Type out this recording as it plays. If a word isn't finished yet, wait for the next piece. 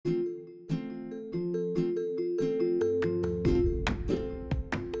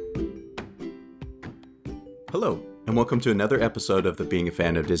Hello, and welcome to another episode of the Being a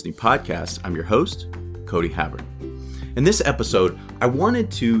Fan of Disney podcast. I'm your host, Cody Havard. In this episode, I wanted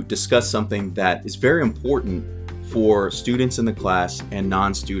to discuss something that is very important for students in the class and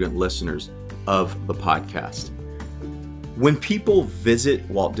non-student listeners of the podcast. When people visit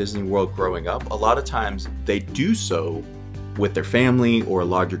Walt Disney World growing up, a lot of times they do so with their family or a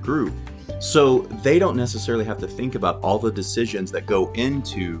larger group. So they don't necessarily have to think about all the decisions that go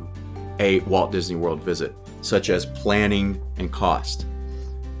into a Walt Disney World visit, such as planning and cost.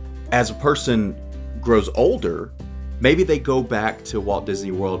 As a person grows older, maybe they go back to Walt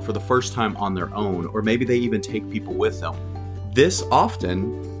Disney World for the first time on their own, or maybe they even take people with them. This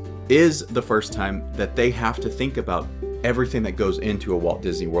often is the first time that they have to think about everything that goes into a Walt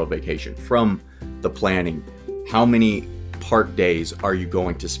Disney World vacation, from the planning. How many park days are you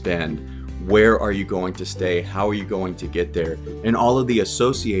going to spend? Where are you going to stay? How are you going to get there? And all of the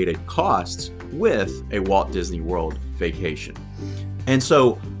associated costs with a Walt Disney World vacation. And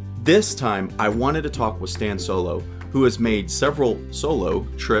so this time I wanted to talk with Stan Solo, who has made several solo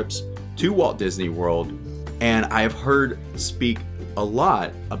trips to Walt Disney World. And I have heard speak a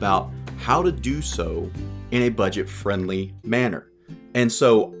lot about how to do so in a budget-friendly manner. And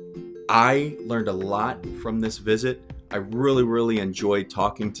so I learned a lot from this visit. I really enjoyed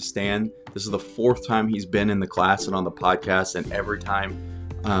talking to Stan. This is the fourth time he's been in the class and on the podcast, and every time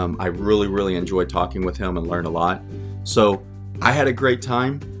I really enjoyed talking with him and learned a lot. So I had a great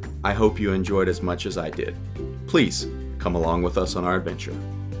time. I hope you enjoyed as much as I did. Please come along with us on our adventure.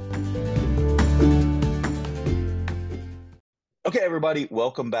 Okay, everybody,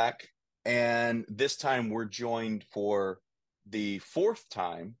 welcome back. And this time we're joined for the fourth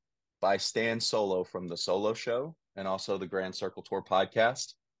time by Stan Solo from The Solo Show and also the Grand Circle Tour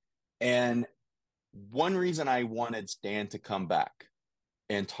podcast. And one reason I wanted Stan to come back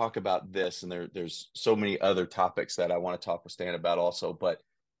and talk about this, and there's so many other topics that I want to talk with Stan about also, but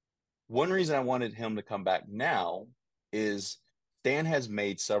one reason I wanted him to come back now is Stan has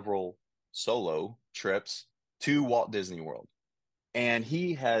made several solo trips to Walt Disney World. And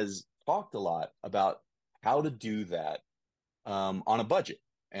he has talked a lot about how to do that on a budget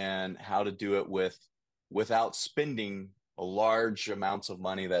and how to do it without spending large amounts of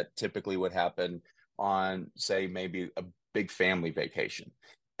money that typically would happen on, say, maybe a big family vacation.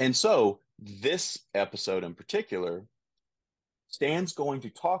 And so this episode in particular, Stan's going to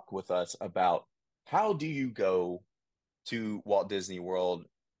talk with us about how do you go to Walt Disney World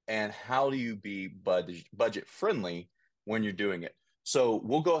and how do you be budget friendly when you're doing it. So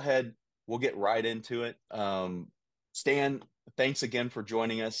we'll go ahead, we'll get right into it. Stan, thanks again for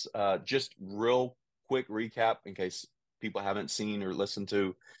joining us. Just real quick recap in case people haven't seen or listened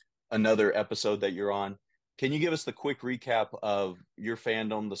to another episode that you're on. Can you give us the quick recap of your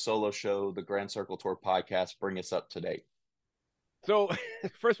fandom, the Solo Show, the Grand Circle Tour podcast, bring us up to date? So,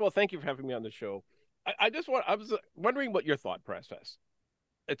 first of all, thank you for having me on the show. I was wondering what your thought process.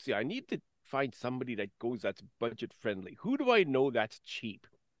 Let's see, I need to find somebody that's budget friendly. Who do I know that's cheap?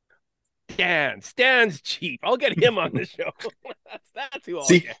 Stan's cheap. I'll get him on the show. that's who I'll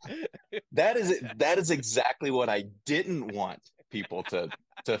get. that is exactly what I didn't want people to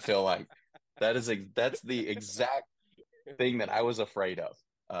feel like. That's the exact thing that I was afraid of.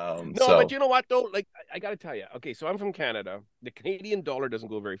 But you know what though? Like I got to tell you. Okay, so I'm from Canada. The Canadian dollar doesn't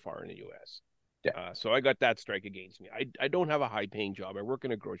go very far in the U.S. Yeah. So I got that strike against me. I don't have a high paying job. I work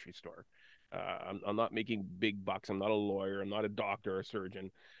in a grocery store. I'm not making big bucks. I'm not a lawyer. I'm not a doctor or a surgeon.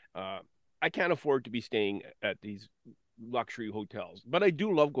 I can't afford to be staying at these luxury hotels, but I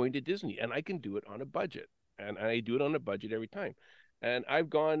do love going to Disney, and I can do it on a budget, and I do it on a budget every time. And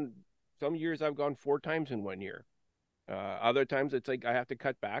some years I've gone 4 times in 1 year. Other times it's like I have to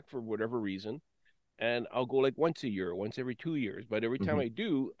cut back for whatever reason, and I'll go like once a year, once every 2 years. But every time I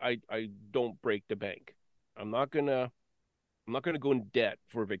do, I don't break the bank. I'm not gonna go in debt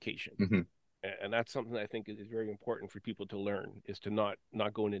for a vacation. And that's something I think is very important for people to learn, is to not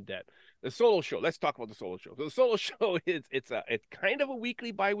go into debt. The Solo Show. Let's talk about the Solo Show. So the Solo Show it's kind of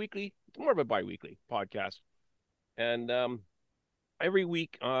a bi-weekly, more of a bi-weekly podcast. And every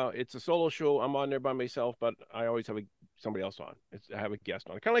week it's a solo show. I'm on there by myself, but I always have somebody else on. I have a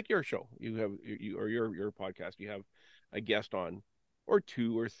guest on. Kind of like your show. Your podcast. You have a guest on, or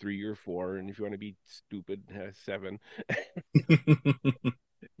 2 or 3 or 4, and if you want to be stupid, 7.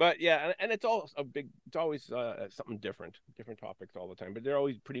 But yeah, and it's always something different topics all the time, but they're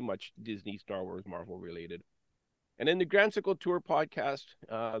always pretty much Disney, Star Wars, Marvel related. And in the Grand Circle Tour podcast,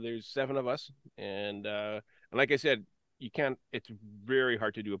 there's 7 of us, and like I said, it's very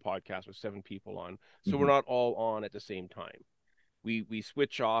hard to do a podcast with 7 people on, so we're not all on at the same time. We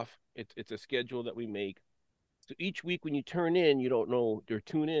switch off. It's a schedule that we make. So each week when you turn in, you don't know, or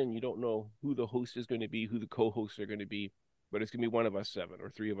tune in, you don't know who the host is going to be, who the co-hosts are going to be, but it's going to be one of us seven or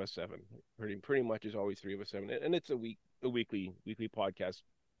three of us seven. Pretty much is always three of us seven, and it's a weekly podcast.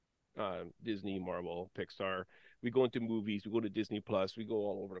 Disney, Marvel, Pixar. We go into movies. We go to Disney Plus. We go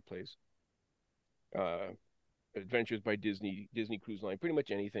all over the place. Uh, Adventures by Disney, Disney Cruise Line, pretty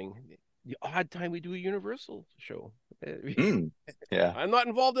much anything. The odd time we do a Universal show. Mm, yeah. I'm not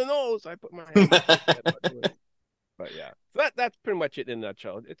involved in those. I put my hand up and say I'm not doing it. But yeah, so that's pretty much it in a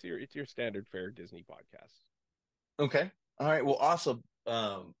nutshell. It's your standard fare Disney podcast. Okay. All right. Well, awesome.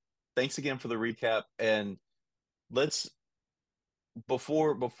 Thanks again for the recap. And let's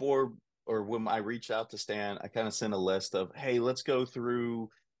before or when I reached out to Stan, I kind of sent a list of, hey, let's go through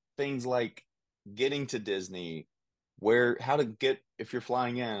things like getting to Disney, where how to get if you're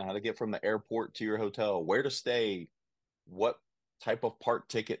flying in, how to get from the airport to your hotel, where to stay, what type of park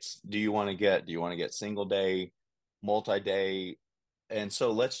tickets do you want to get? Do you want to get single day, multi-day? And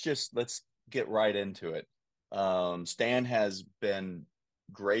so let's get right into it. Stan has been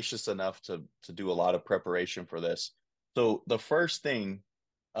gracious enough to do a lot of preparation for this. So the first thing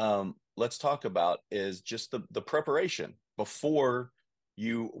let's talk about is just the preparation before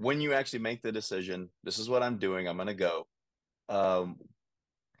when you actually make the decision. This is what I'm doing. I'm going to go. Um,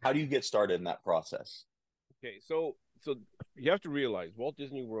 how do you get started in that process? Okay, so you have to realize Walt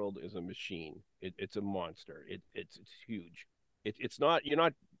Disney World is a machine. It's a monster. It's huge. It's not you're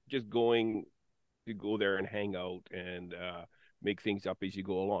not just going to go there and hang out and make things up as you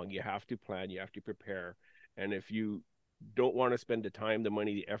go along. You have to plan. You have to prepare. And if you don't want to spend the time, the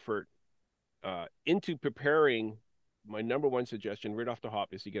money, the effort into preparing, my number one suggestion right off the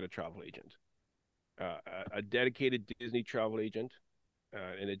hop is to get a travel agent, a dedicated Disney travel agent,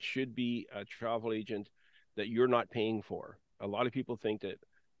 and it should be a travel agent that you're not paying for. A lot of people think that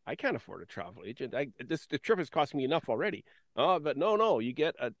I can't afford a travel agent. The trip is costing me enough already. But no,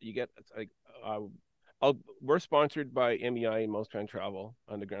 like uh, we're sponsored by MEI and Mouse Fan Travel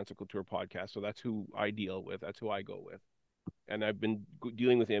on the Grand Circle Tour podcast, so that's who I deal with. That's who I go with, and I've been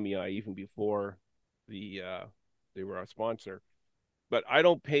dealing with MEI even before they were our sponsor. But I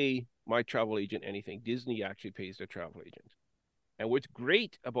don't pay my travel agent anything. Disney actually pays their travel agent. And what's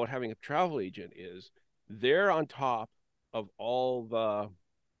great about having a travel agent is they're on top of all the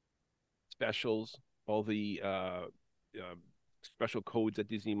specials, all the special codes that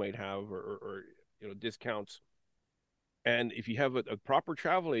Disney might have, or discounts. And if you have a proper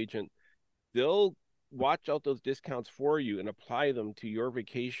travel agent, they'll watch out those discounts for you and apply them to your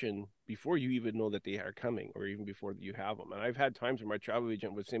vacation before you even know that they are coming, or even before you have them. And I've had times where my travel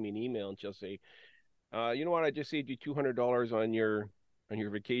agent would send me an email and she'll say, you know what, I just saved you $200 on your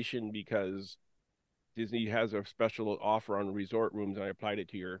vacation because Disney has a special offer on resort rooms, and I applied it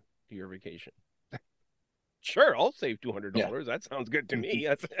to your vacation. Sure, I'll save Yeah. $200. That sounds good to me.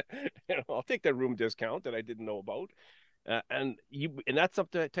 That's I'll take that room discount that I didn't know about. And that's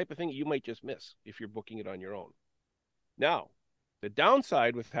up to the type of thing you might just miss if you're booking it on your own. Now, the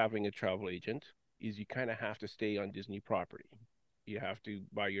downside with having a travel agent is you kind of have to stay on Disney property. You have to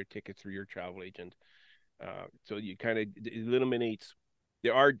buy your tickets through your travel agent. So you kind of eliminates.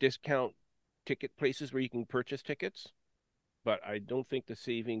 There are discount ticket places where you can purchase tickets, but I don't think the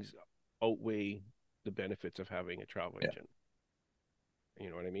savings outweigh the benefits of having a travel Yeah. agent.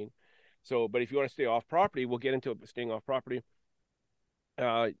 You know what I mean? So, but if you want to stay off property, we'll get into staying off property.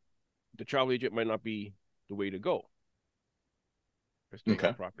 Uh, the travel agent might not be the way to go for staying Okay.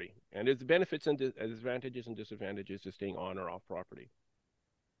 off property. And there's benefits and advantages and disadvantages to staying on or off property.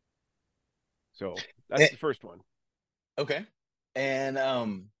 So that's Eh, the first one. okay. And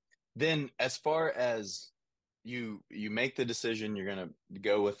then as far as you make the decision, you're gonna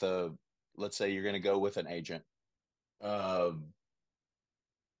go with a let's say you're gonna go with an agent. Um,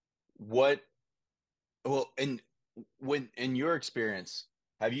 what well, and when in your experience,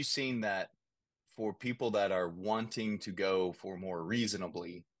 have you seen that for people that are wanting to go for more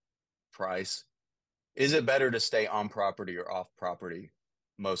reasonably price, is it better to stay on property or off property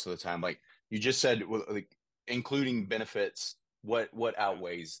most of the time? Like you just said, like including benefits, what Yeah.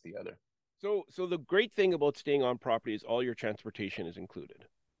 outweighs the other? So the great thing about staying on property is all your transportation is included,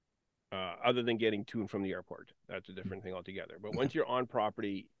 other than getting to and from the airport. That's a different thing altogether. But Okay. once you're on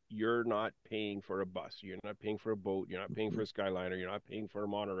property, you're not paying for a bus, you're not paying for a boat, you're not paying for a Skyliner, you're not paying for a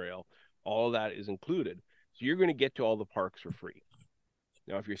monorail. All of that is included. So you're going to get to all the parks for free.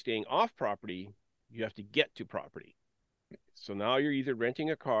 Now, if you're staying off property, you have to get to property. So now you're either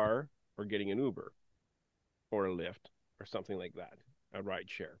renting a car or getting an Uber or a Lyft or something like that, a ride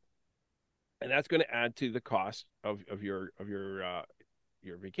share. And that's going to add to the cost of your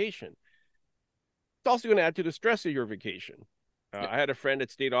vacation. It's also going to add to the stress of your vacation. Yeah. I had a friend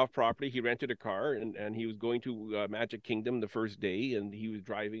that stayed off property. He rented a car and he was going to Magic Kingdom the first day, and he was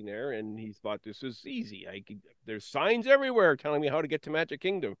driving there and he thought this is easy. There's signs everywhere telling me how to get to Magic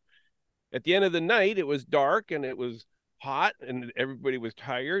Kingdom. At the end of the night, it was dark and it was hot and everybody was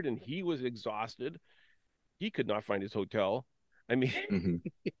tired and he was exhausted. He could not find his hotel. I mean, Hmm.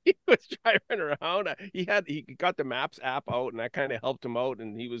 he was driving around. He got the Maps app out, and that kind of helped him out.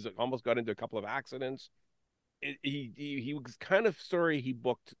 And he was almost got into a couple of accidents. He was kind of sorry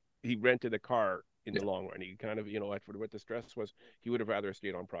he rented a car in Yeah. the long run. He kind of for what the stress was, he would have rather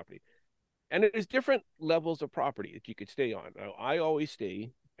stayed on property. And there's different levels of property that you could stay on. Now, I always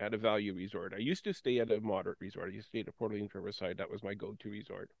stay at a value resort. I used to stay at a moderate resort. I used to stay at Port Orleans Riverside. That was my go-to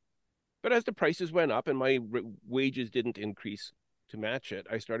resort. But as the prices went up and my wages didn't increase to match it,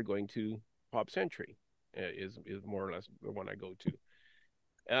 I started going to Pop Century. Is more or less the one I go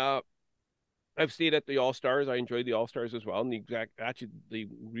to. I've stayed at the All Stars. I enjoyed the All Stars as well. And actually they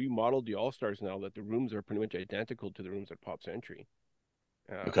remodeled the All Stars now that the rooms are pretty much identical to the rooms at Pop Century.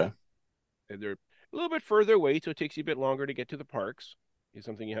 Okay. They're a little bit further away, so it takes you a bit longer to get to the parks. Is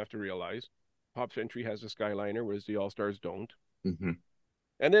something you have to realize. Pop Century has a Skyliner, whereas the All Stars don't. Hmm.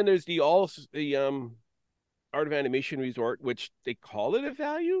 And then there's the Art of Animation Resort, which they call it a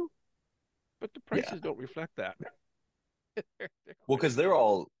value, but the Yeah. prices don't reflect that. They're Well, quite because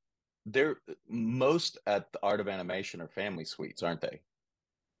expensive. they're most at the Art of Animation are family suites, aren't they?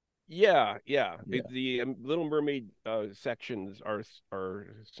 Yeah, yeah. Yeah. The Little Mermaid sections are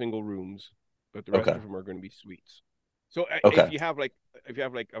single rooms, but the rest Okay. of them are going to be suites. So Okay. if you have like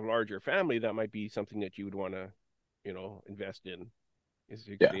a larger family, that might be something that you would want to, invest in is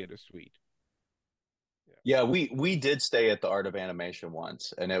to Yeah. stay at a suite. Yeah, Yeah, we did stay at the Art of Animation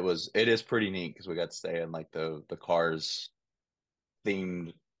once, and it is pretty neat because we got to stay in like the Cars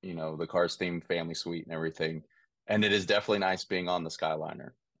themed, the Cars themed family suite and everything. And it is definitely nice being on the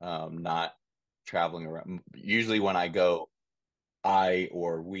Skyliner, not traveling around. Usually when I go, I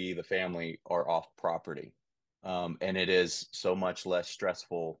or we, the family, are off property. And it is so much less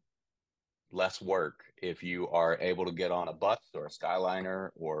stressful, less work if you are able to get on a bus or a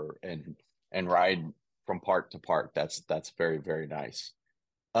Skyliner or and ride from park to park. That's very, very nice.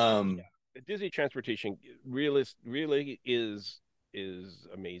 yeah. Um, The Disney transportation really is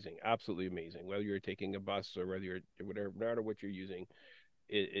amazing, absolutely amazing. Whether you're taking a bus or whether you're whatever, no matter what you're using,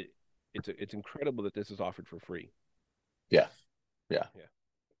 it it's incredible that this is offered for free. yeah, yeah. Yeah.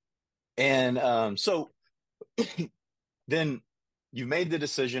 And so then you've made the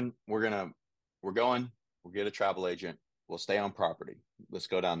decision. We're going. We'll get a travel agent. We'll stay on property. Let's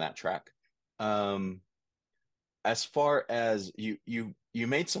go down that track. Um, as far as you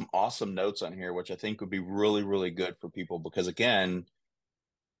made some awesome notes on here, which I think would be really, really good for people because again,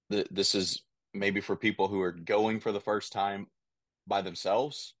 this is maybe for people who are going for the first time by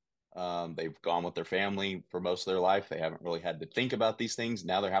themselves. They've gone with their family for most of their life. They haven't really had to think about these things.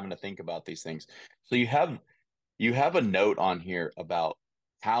 Now they're having to think about these things. So you have a note on here about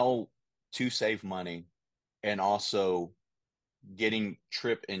how to save money and also getting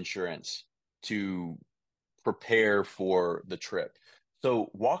trip insurance to prepare for the trip. So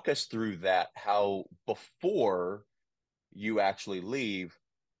walk us through that, how before you actually leave,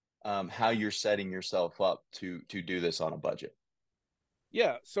 how you're setting yourself up to do this on a budget.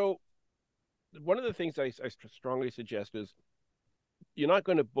 Yeah. So one of the things I strongly suggest is you're not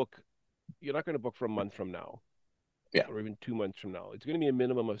going to book you're not going to book for a month from now Yeah. or even 2 months from now. It's going to be a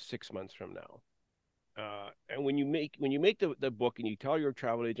minimum of 6 months from now. And when you make the book and you tell your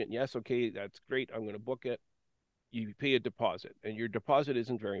travel agent, yes, okay, that's great, I'm going to book it. You pay a deposit, and your deposit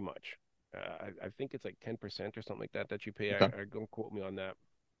isn't very much. I think it's like 10% or something like that that you pay. Okay. Don't quote me on that.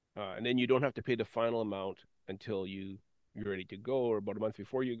 And then you don't have to pay the final amount until you're ready to go or about a month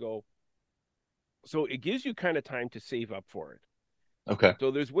before you go. So it gives you kind of time to save up for it. Okay. So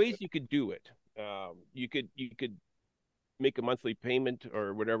there's ways you could do it. You could make a monthly payment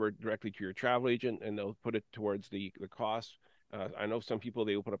or whatever directly to your travel agent, and they'll put it towards the cost. I know some people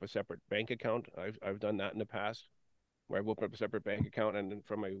they open up a separate bank account. I've done that in the past, where I've opened up a separate bank account, and then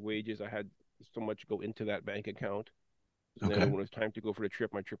from my wages, I had so much go into that bank account. So then Okay. when it was time to go for the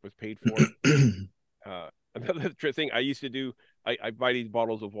trip, my trip was paid for. Another thing I used to do, I buy these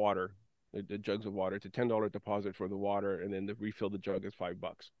bottles of water, the jugs of water. It's a $10 deposit for the water, and then to refill the jug is $5.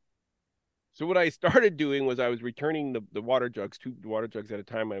 So what I started doing was I was returning the water jugs, two water jugs at a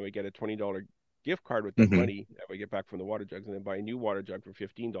time. I would get a $20 gift card with that Hmm. money that I would get back from the water jugs, and then buy a new water jug for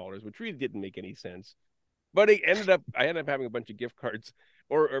 $15, which really didn't make any sense. But I ended up having a bunch of gift cards,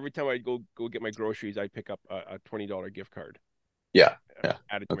 or every time I go get my groceries, I pick up a $20 gift card, Yeah. Yeah.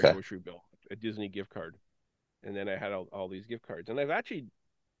 added to my Okay. grocery bill. a Disney gift card, and then I had all these gift cards, and I've actually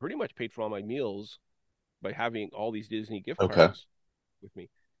pretty much paid for all my meals by having all these Disney gift Okay. cards with me.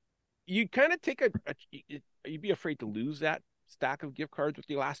 You kind of take you'd be afraid to lose that stack of gift cards with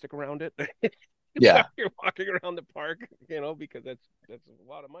the elastic around it. Yeah. You're walking around the park, because that's a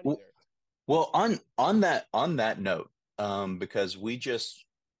lot of money Well, there. well, on that note, because we just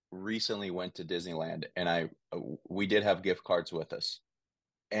recently went to Disneyland, and we did have gift cards with us,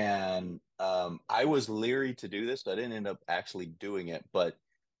 and I was leery to do this, but I didn't end up actually doing it. But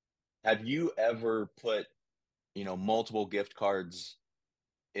have you ever put, multiple gift cards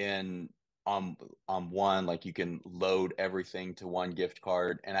in on one, like you can load everything to one gift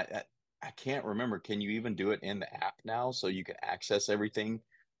card? And I can't remember. Can you even do it in the app now so you can access everything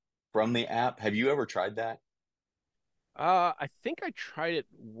from the app? Have you ever tried that? I think I tried it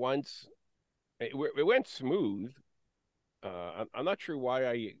once. It went smooth. I'm not sure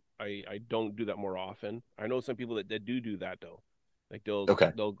why I don't do that more often. I know some people that do that though. Like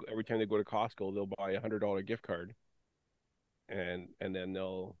Okay. they'll every time they go to Costco, they'll buy $100 gift card, and then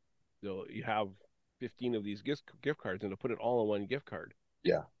they'll you have 15 of these gift cards, and they'll put it all in one gift card.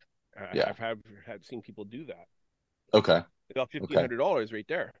 Yeah. I, Yeah. I've had seen people do that. Okay. They got fifteen Okay. hundred dollars right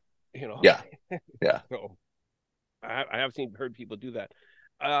there, you know. Yeah. Yeah. So I have heard people do that.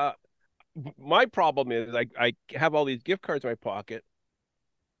 Uh, my problem is I have all these gift cards in my pocket,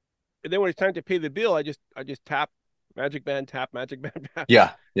 and then when it's time to pay the bill, I just tap Magic Band, tap Magic Band, tap,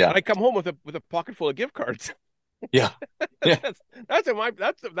 Yeah. Yeah. and I come home with a pocket full of gift cards. Yeah. Yeah.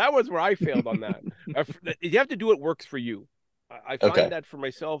 That was where I failed on that. You have to do what works for you. I find Okay. that for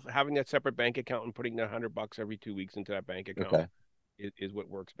myself, having that separate bank account and putting that $100 every 2 weeks into that bank account Okay. is what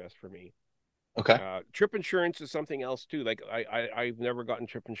works best for me. Okay. Trip insurance is something else too. Like I've never gotten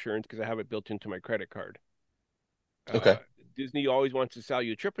trip insurance because I have it built into my credit card. Uh, Okay. Disney always wants to sell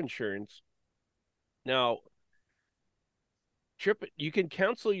you trip insurance. Now, you can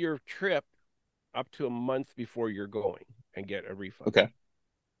cancel your trip up to a month before you're going and get a refund. Okay.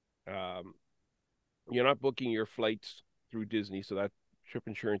 Um, you're not booking your flights through Disney, so that trip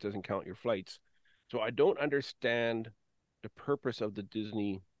insurance doesn't count your flights. So I don't understand the purpose of the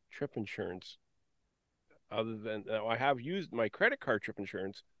Disney trip insurance other than I have used my credit card trip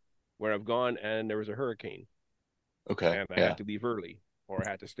insurance where I've gone and there was a hurricane Okay. and I had Yeah. to leave early or I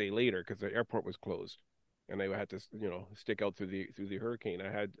had to stay later because the airport was closed and they had to, stick out through the hurricane. I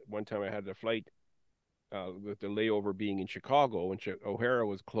had one time I had a flight with the layover being in Chicago and O'Hara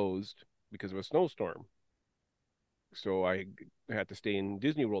was closed because of a snowstorm. So I had to stay in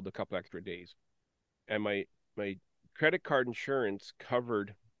Disney World a couple extra days. And my credit card insurance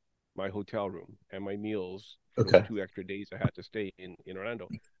covered my hotel room and my meals for those Okay. 2 extra days I had to stay in Orlando.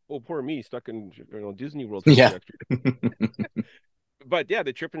 Oh, poor me, stuck in Disney World for two Yeah. extra days. But yeah,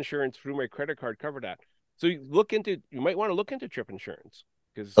 the trip insurance through my credit card covered that. So you might want to look into trip insurance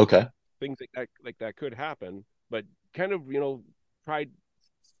because Okay. things like that could happen. But kind of try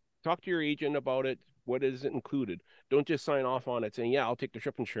talk to your agent about it. What is it included? Don't just sign off on it saying, "Yeah, I'll take the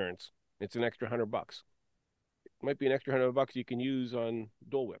trip insurance. It's an extra $100." It might be an extra $100 you can use on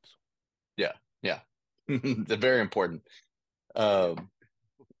Dole Whips. Yeah. Yeah. They're very important. Yeah.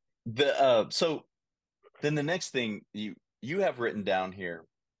 Um, so then the next thing you have written down here,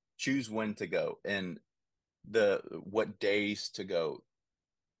 choose when to go and the what days to go.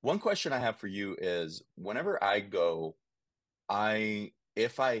 One question I have for you is whenever I go, I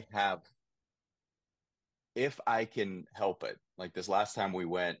if I have if I can help it. Like this last time we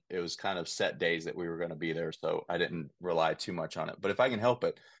went, it was kind of set days that we were going to be there, so I didn't rely too much on it. But if I can help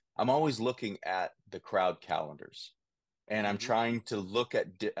it, I'm always looking at the crowd calendars, and Hmm. I'm trying to look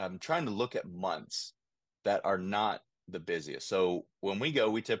at months that are not the busiest. So when we go,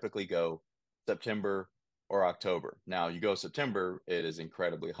 we typically go September or October. Now you go September, it is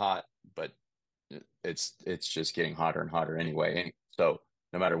incredibly hot, but it's just getting hotter and hotter anyway. So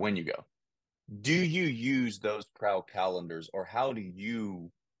no matter when you go, do you use those crowd calendars, or how do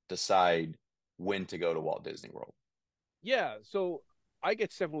you decide when to go to Walt Disney World? Yeah. So I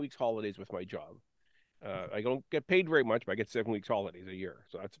get 7 weeks holidays with my job. I don't get paid very much, but I get 7 weeks holidays a year.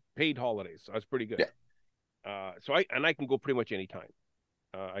 So that's paid holidays. So that's pretty good. Yeah. So I can go pretty much anytime.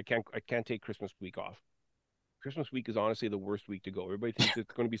 I can't take Christmas week off. Christmas week is honestly the worst week to go. Everybody thinks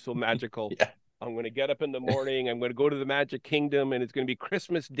it's going to be so magical. Yeah. I'm going to get up in the morning. I'm going to go to the Magic Kingdom, and it's going to be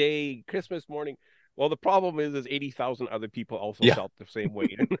Christmas Day, Christmas morning. Well, the problem is 80,000 other people also Yeah. felt the same way.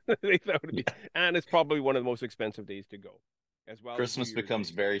 They thought it would be, Yeah. and it's probably one of the most expensive days to go, as well as New Christmas Year's becomes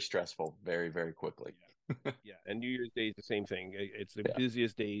Day. very stressful very, very quickly. Yeah, yeah, and New Year's Day is the same thing. It's the Yeah.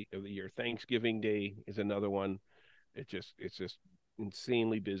 busiest day of the year. Thanksgiving Day is another one. It's just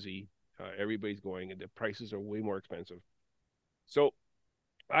insanely busy. Everybody's going, and the prices are way more expensive. So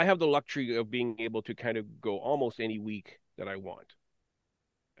I have the luxury of being able to kind of go almost any week that I want.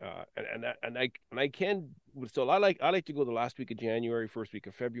 And I can, so I like to go the last week of January, first week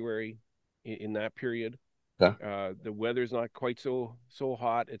of February, in that period. Okay. The weather's not quite so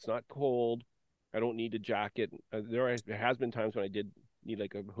hot. It's not cold. I don't need a jacket. There has been times when I did need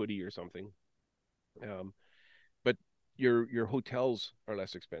like a hoodie or something. Um, but your hotels are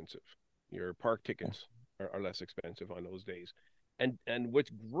less expensive. Your park tickets are less expensive on those days. And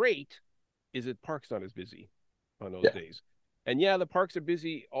what's great is that park's not as busy on those Yeah. days. And yeah, the parks are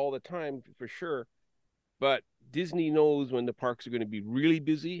busy all the time for sure, but Disney knows when the parks are going to be really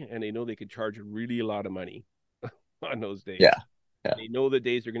busy, and they know they could charge really a lot of money on those Yeah. days. Yeah. They know the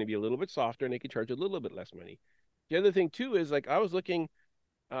days are going to be a little bit softer, and they can charge a little bit less money. The other thing too is, like, I was looking,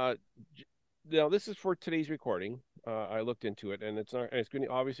 uh now this is for today's recording. I looked into it, and it's going to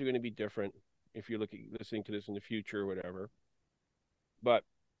obviously going to be different if you're listening to this in the future or whatever. But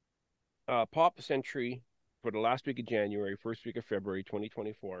Pop Century for the last week of January, first week of February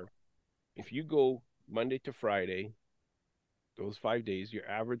 2024, if you go Monday to Friday, those 5 days, your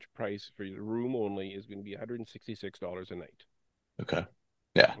average price for your room only is going to be $166 a night. Okay.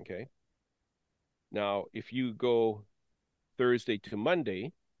 Yeah. Okay. Now, if you go Thursday to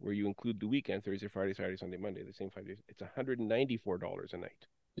Monday, where you include the weekend, Thursday, Friday, Saturday, Sunday, Monday, the same 5 days, it's $194 a night.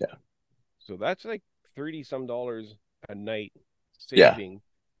 Yeah. So that's like 30 some dollars a night Yeah. saving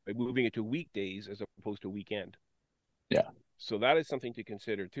by moving it to weekdays as opposed to weekend. Yeah. So that is something to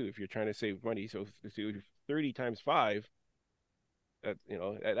consider too if you're trying to save money. So 30 times 5, that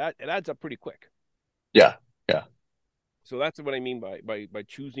it adds up pretty quick. Yeah. Yeah. So that's what I mean by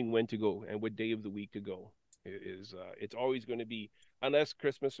choosing when to go and what day of the week to go. Is It's always going to be, unless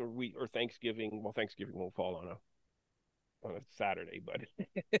Christmas or Thanksgiving. Well, Thanksgiving won't fall on a Saturday, but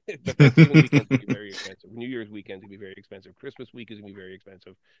but Thanksgiving weekends will be very expensive. New Year's weekends will be very expensive. Christmas week is going to be very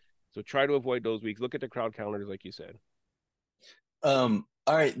expensive. So try to avoid those weeks. Look at the crowd calendars, like you said. All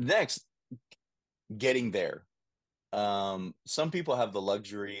right, next, getting there. Some people have the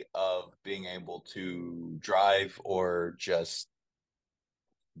luxury of being able to drive or just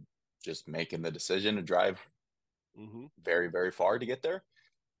making the decision to drive Mm-hmm. very, very far to get there.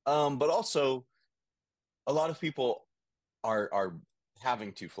 But also a lot of people are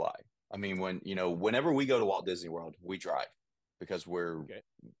having to fly. I mean, whenever we go to Walt Disney World, we drive because we're Okay.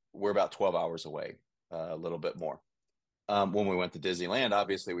 we're about 12 hours away, a little bit more. When we went to Disneyland,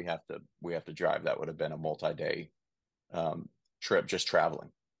 obviously we have to drive. That would have been a multi-day trip just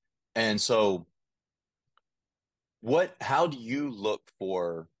traveling. And so, how do you look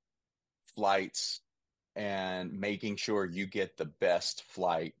for flights and making sure you get the best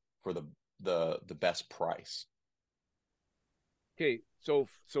flight for the best price? Okay. So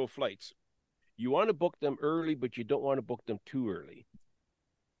flights. You want to book them early, but you don't want to book them too early.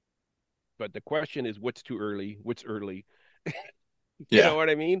 But the question is, what's too early? What's early? You know Yeah. what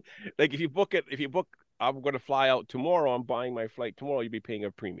I mean? Like, if you book, I'm going to fly out tomorrow. I'm buying my flight tomorrow. You'll be paying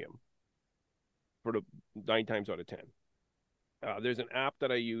a premium for the 9 times out of 10. There's an app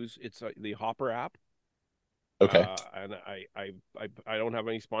that I use. It's the Hopper app. Okay. And I don't have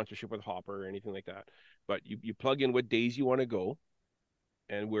any sponsorship with Hopper or anything like that. But you plug in what days you want to go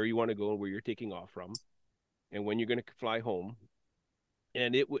and where you want to go and where you're taking off from and when you're going to fly home.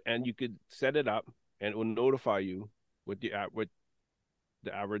 And you could set it up, and it will notify you what the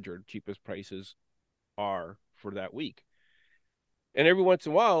average or cheapest prices are for that week. And every once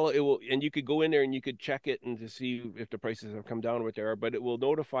in a while, it will, and you could go in there and you could check it and to see if the prices have come down or what they are. But it will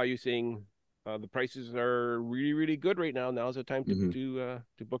notify you saying the prices are really, really good right now. Now's the time to Hmm.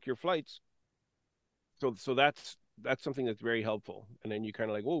 to book your flights. So that's something that's very helpful. And then you kind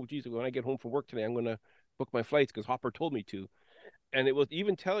of like, oh, geez, when I get home from work today, I'm going to book my flights because Hopper told me to. And it will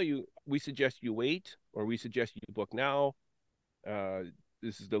even tell you, we suggest you wait, or we suggest you book now. Uh,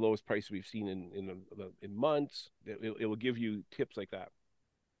 this is the lowest price we've seen in months. It will give you tips like that.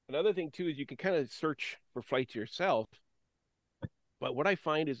 Another thing too is you can kind of search for flights yourself. But what I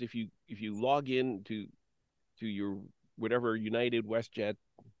find is if you log in to your whatever United, WestJet,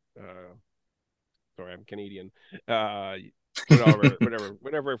 uh, sorry, I'm Canadian, uh,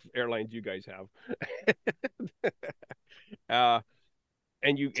 whatever airlines you guys have, uh,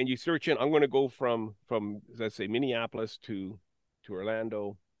 and you search in, I'm going to go from let's say Minneapolis to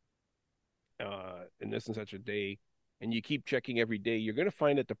Orlando in this and such a day, and you keep checking every day, you're going to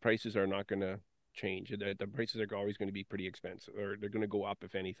find that the prices are not going to change. The prices are always going to be pretty expensive, or they're going to go up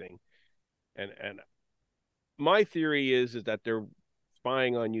if anything. And my theory is that they're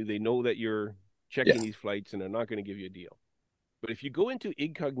spying on you. They know that you're Yeah. checking these flights, and they're not going to give you a deal. But if you go into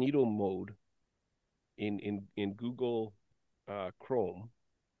incognito mode in Google Chrome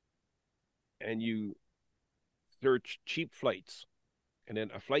and you search cheap flights, and then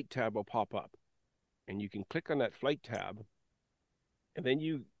a flight tab will pop up, and you can click on that flight tab, and then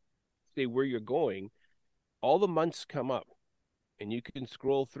you say where you're going. All the months come up, and you can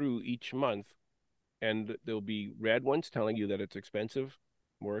scroll through each month, and there'll be red ones telling you that it's expensive,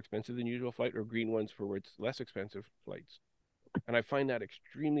 more expensive than usual flight, or green ones for where it's less expensive flights. And I find that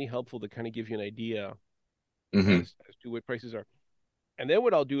extremely helpful to kind of give you an idea Hmm. as to what prices are. And then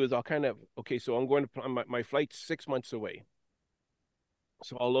what I'll do is I'll kind of, okay, so I'm going to plan my flight's 6 months away.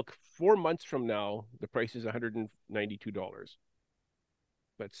 So I'll look 4 months from now, the price is $192.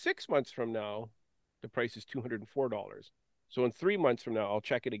 But 6 months from now, the price is $204. So in 3 months from now, I'll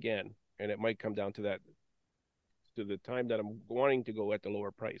check it again, and it might come down to that, to the time that I'm wanting to go at the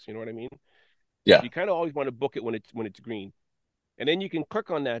lower price. You know what I mean? Yeah. You kind of always want to book it when it's green, and then you can click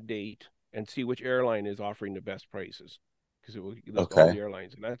on that date and see which airline is offering the best prices, because it will list all Okay. the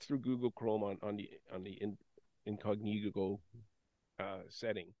airlines, and that's through Google Chrome on the incognito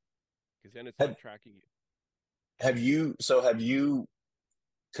setting, because then it's Have not tracking you. have you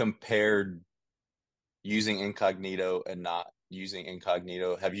compared using incognito and not using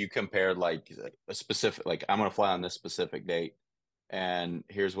incognito? Have you compared like a specific, like I'm gonna fly on this specific date and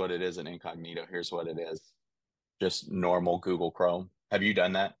here's what it is in incognito, here's what it is just normal Google Chrome? Have you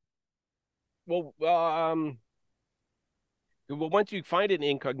done that? Well, once you find it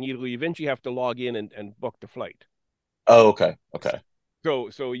incognito, you eventually have to log in and book the flight. Oh, okay. Okay.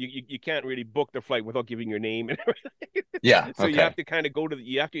 So you can't really book the flight without giving your name and everything. Yeah. So you Okay. have to kind of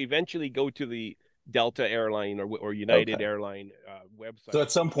you have to eventually go to the Delta airline or United Okay. airline So website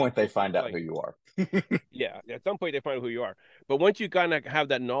at some point they book the find out who flight. you are. Yeah, at some point they find out who you are. But once you kind of have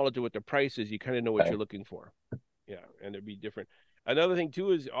that knowledge of what the price is, you kind of know what Okay. you're looking for. Yeah, and it'd be different. Another thing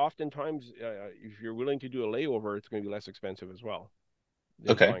too is oftentimes if you're willing to do a layover, it's going to be less expensive as well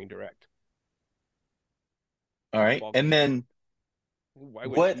than Okay. flying direct. All right. Bulk And then Why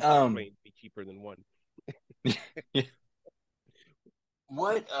would what two planes be cheaper than one?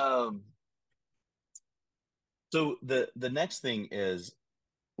 what so the next thing is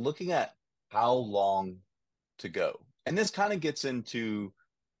looking at how long to go. And this kind of gets into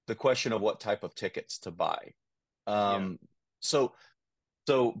the question of what type of tickets to buy. Yeah, Um, so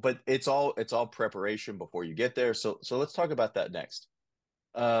but it's all preparation before you get there. So let's talk about that next.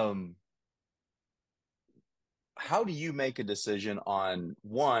 Um, how do you make a decision on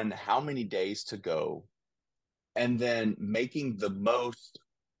one, how many days to go, and then making the most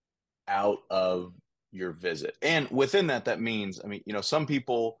out of your visit? And within that, that means, I mean, some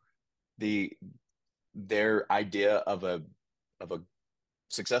people, the their idea of a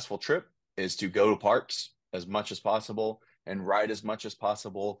successful trip is to go to parks as much as possible and ride as much as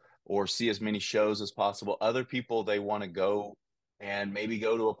possible or see as many shows as possible. Other people, they want to go and maybe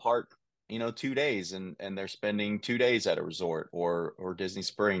go to a park, 2 days, and they're spending 2 days at a resort or Disney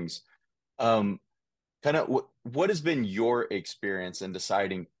Springs. Um, kind of what has been your experience in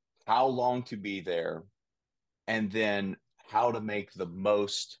deciding how long to be there and then how to make the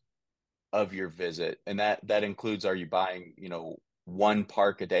most of your visit? And that includes, are you buying, one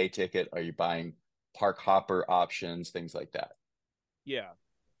park a day ticket? Are you buying park hopper options, things like that? yeah.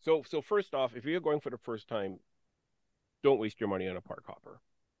 So first off, if you're going for the first time, don't waste your money on a park hopper.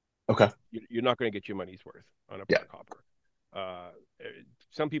 Okay. You're not going to get your money's worth on a Yeah. park hopper. Uh,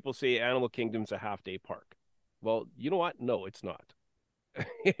 some people say Animal Kingdom's a half day park. Well, you know what? No, it's not.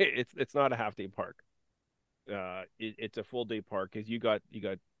 It's not a half day park. It's a full day park because you got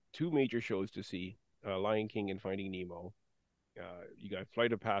two major shows to see: Lion King and Finding Nemo. You got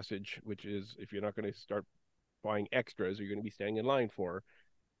Flight of Passage, which is if you're not going to start buying extras, or you're going to be standing in line for,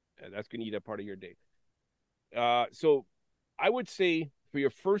 that's going to eat up part of your day. So I would say for your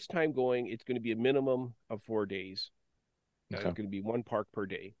first time going, it's going to be a minimum of 4 days. Okay. It's going to be one park per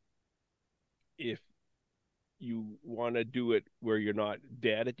day. If you want to do it where you're not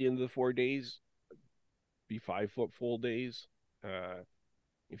dead at the end of the 4 days, be 5 foot full days.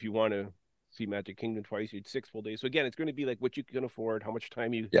 If you want to see Magic Kingdom twice, you'd 6 full days. So again, it's going to be like what you can afford, how much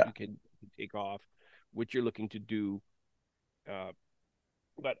time Yeah. you can take off, what you're looking to do. Uh,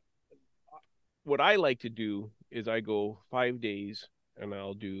 but what I like to do is I go 5 days and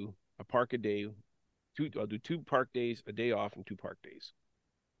I'll do a park a day. I'll do 2 park days, a day off, and 2 park days.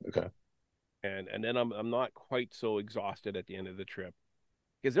 Okay. And then I'm not quite so exhausted at the end of the trip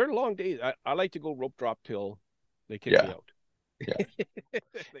because they're long days. I like to go rope drop till they kick me Yeah. out. Yeah.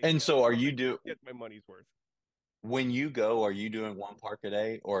 Like, And so I are want you to do get my money's worth. when you go, are you doing one park a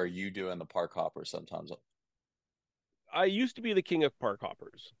day or are you doing the park hopper sometimes? I used to be the king of park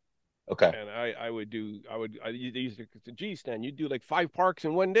hoppers. Okay. And I used to, geez, Stan, you do like 5 parks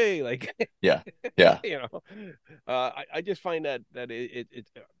in one day. Like, Yeah. Yeah. you know, I just find that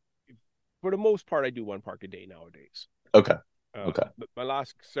for the most part, I do 1 park a day nowadays. Okay. Okay. But my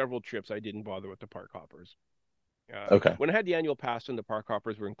last several trips, I didn't bother with the park hoppers. Okay. When I had the annual pass and the park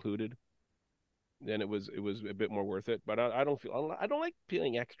hoppers were included, then it was a bit more worth it. But I don't like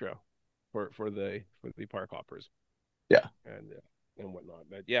feeling extra for the park hoppers Yeah. and whatnot.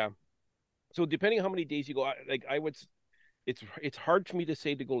 But yeah, so depending on how many days you go, like I would, it's hard for me to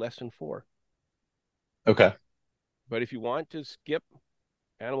say to go less than 4. Okay. But if you want to skip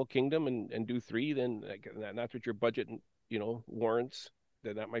Animal Kingdom and do 3, then like, and that's what your budget warrants.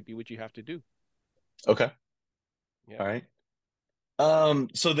 Then that might be what you have to do. Okay. Yeah. All right.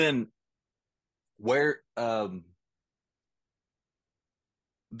 So then where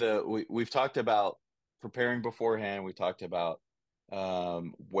we've talked about preparing beforehand, we talked about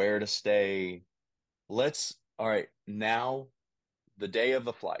where to stay. All right, now the day of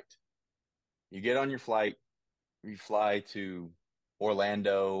the flight. You get on your flight, you fly to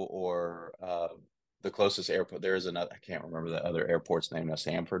Orlando or the closest airport. There is another, I can't remember the other airport's name now,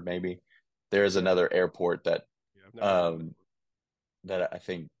 Sanford maybe. There is Yeah. another airport that Yeah. I've never heard of it. um that I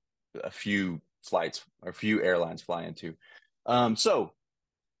think a few flights or a few airlines fly into. So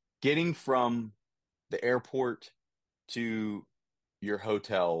getting from the airport to your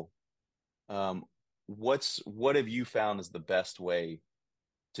hotel, um, what have you found is the best way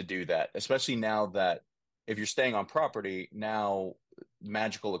to do that? Especially now that if you're staying on property, now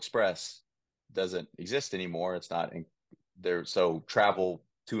Magical Express doesn't exist anymore. It's not in there, so travel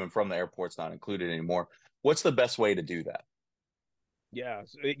to and from the airport's not included anymore. What's the best way to do that? Yeah.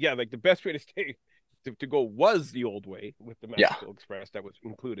 Yeah. Like the best way to stay to go was the old way with the Yeah. Magical Express that was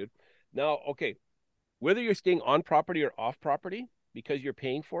included. Now, okay, whether you're staying on property or off property because you're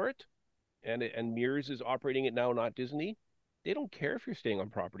paying for it, and Mears is operating it now, not Disney, they don't care if you're staying on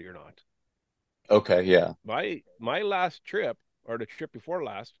property or not. Okay. Yeah. My last trip, or the trip before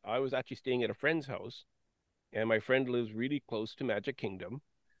last, I was actually staying at a friend's house, and my friend lives really close to Magic Kingdom.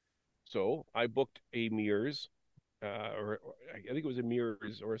 So I booked a Mears, or I think it was a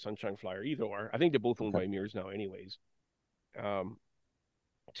Mears or a Sunshine Flyer, either or. I think they're both owned Okay. by Mears now, anyways. Um,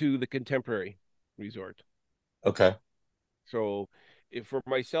 to the Contemporary Resort. Okay. So, if for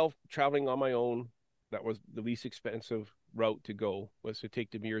myself traveling on my own, that was the least expensive route to go was to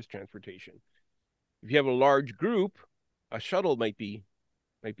take the Mears transportation. If you have a large group, a shuttle might be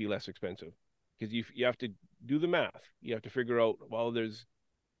less expensive because you have to do the math. You have to figure out, well, there's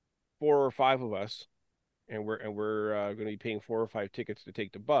 4 or 5 of us, and we're going to be paying 4 or 5 tickets to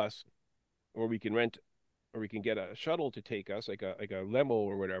take the bus, or we can rent, or we can get a shuttle to take us, like a limo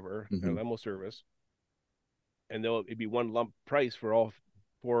or whatever, a Hmm. limo service, and it'd be one lump price for all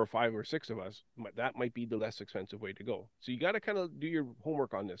 4 or 5 or 6 of us. That might be the less expensive way to go. So you got to kind of do your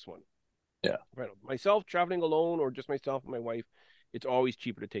homework on this one. Yeah. Right. Myself traveling alone or just myself and my wife, it's always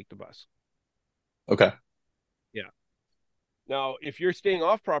cheaper to take the bus. Okay. Yeah. Now, if you're staying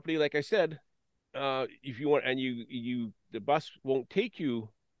off property, like I said, if you want, and the bus won't take you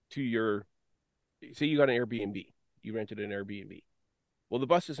to your, say you got an Airbnb, you rented an Airbnb. Well, the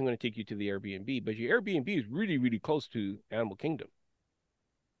bus isn't going to take you to the Airbnb, but your Airbnb is really, really close to Animal Kingdom.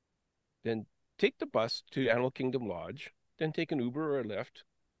 Then take the bus to Animal Kingdom Lodge, then take an Uber or a Lyft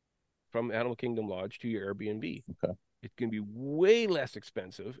from Animal Kingdom Lodge to your Airbnb. Okay. It can be way less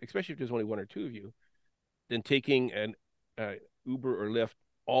expensive, especially if there's only 1 or 2 of you, than taking an Uber or Lyft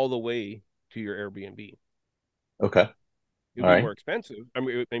all the way to your Airbnb. Okay. It'll All be right. more expensive. I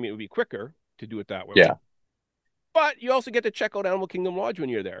mean, it would be quicker to do it that way, Yeah. but you also get to check out Animal Kingdom Lodge when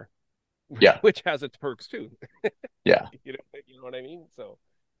you're there, Yeah. which has its perks too. Yeah. You know what I mean? So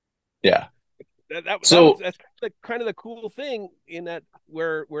Yeah. that was So that's kind of the cool thing in that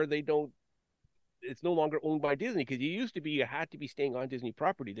where they don't. It's no longer owned by Disney because you had to be staying on Disney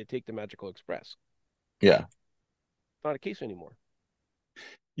property to take the Magical Express. yeah. It's not a case anymore.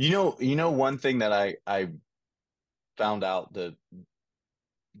 One thing that I found out that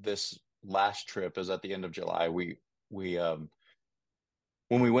this last trip is at the end of July. We when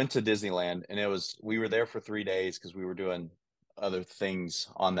we went to Disneyland, and we were there for 3 days because we were doing other things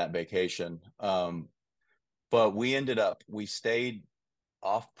on that vacation. But we stayed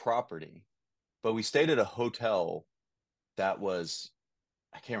off property, but we stayed at a hotel that was,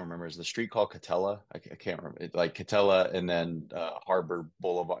 I can't remember. Is the street called Catella? I can't remember. Like Catella, and then Harbor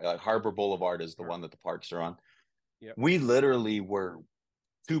Boulevard. Harbor Boulevard is the Sure. one that the parks are on. Yep. We literally were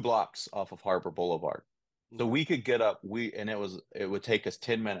 2 blocks off of Harbor Boulevard. So Mm-hmm. we could get up, it would take us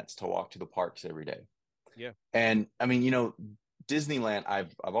 10 minutes to walk to the parks every day. Yeah. And I mean, Disneyland,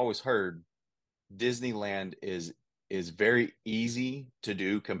 I've always heard Disneyland is very easy to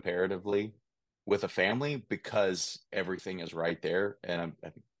do comparatively with a family because everything is right there. And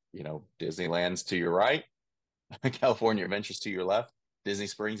Disneyland's to your right, California Adventures to your left, Disney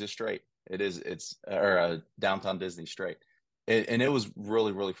Springs is straight. It's or downtown Disney straight. And it was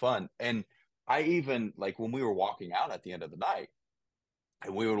really, really fun. And I even like when we were walking out at the end of the night,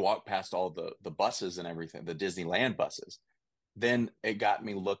 and we would walk past all the buses and everything, the Disneyland buses. Then it got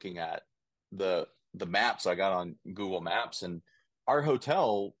me looking at the maps. I got on Google Maps, and our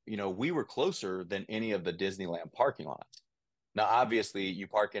hotel, we were closer than any of the Disneyland parking lots. Now, obviously, you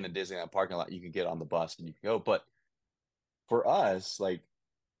park in a Disneyland parking lot, you can get on the bus and you can go. But for us, like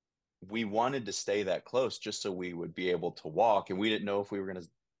we wanted to stay that close just so we would be able to walk. And we didn't know if we were going to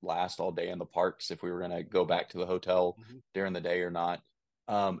last all day in the parks, if we were going to go back to the hotel Hmm. during the day or not.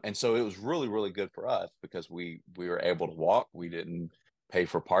 And so it was really, really good for us because we were able to walk. We didn't pay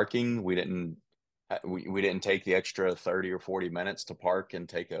for parking. We didn't take the extra 30 or 40 minutes to park and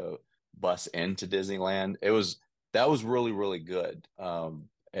take a bus into Disneyland. That was really, really good.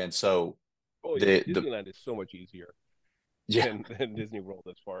 And so Oh yeah, the Disneyland is so much easier yeah, than Disney World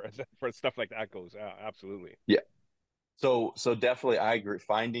as far as for stuff like that goes. Absolutely. yeah. So definitely I agree.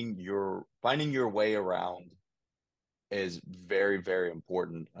 Finding your way around is very, very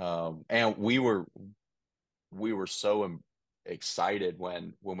important. And we were so excited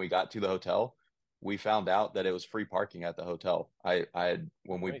when we got to the hotel. We found out that it was free parking at the hotel. I had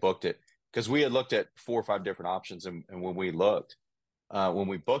when we Nice. booked it because we had looked at 4 or 5 different options, and when we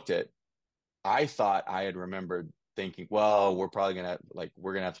booked it, I thought I had remembered thinking, well, we're gonna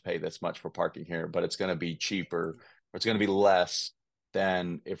have to pay this much for parking here, but it's gonna be cheaper, or it's gonna be less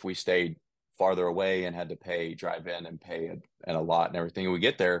than if we stayed farther away and had to drive in and pay and a lot and everything. And we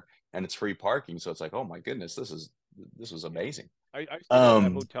get there and it's free parking, so it's like, oh my goodness, this was Yeah. amazing. I stayed at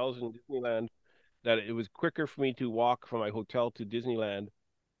Um, hotels in Disneyland that it was quicker for me to walk from my hotel to Disneyland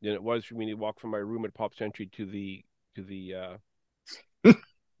than it was for me to walk from my room at Pop Century to the uh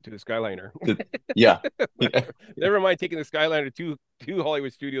to the Skyliner. yeah, yeah, Never mind taking the Skyliner to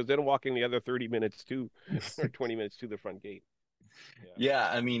Hollywood Studios, then walking the other 30 minutes to or 20 minutes to the front gate. Yeah. yeah.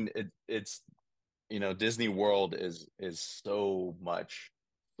 I mean, it's Disney World is so much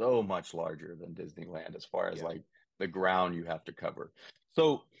larger than Disneyland as far as Yeah. like the ground you have to cover.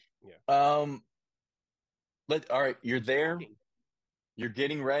 So, Yeah. um, all right, you're there, Packing. you're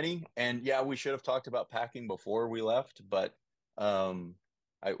getting ready, and yeah, we should have talked about packing before we left, but um,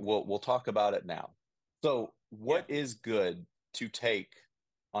 we'll talk about it now. So, Yeah. what is good to take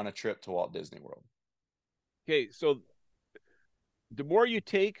on a trip to Walt Disney World? Okay, so the more you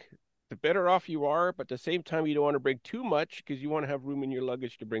take, the better off you are, but at the same time you don't want to bring too much because you want to have room in your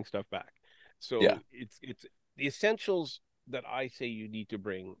luggage to bring stuff back. Yeah. So it's the essentials that I say you need to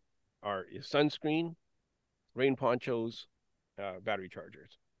bring are sunscreen, rain ponchos, battery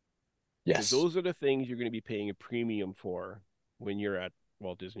chargers, because Yes. those are the things you're going to be paying a premium for when you're at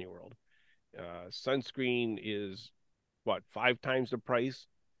Walt Disney World. Sunscreen is what 5 times the price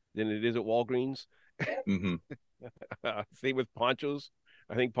than it is at Walgreens. Hmm. Same with ponchos.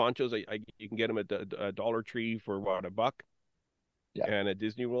 I think ponchos, you can get them at a Dollar Tree for what, $1, Yeah. and at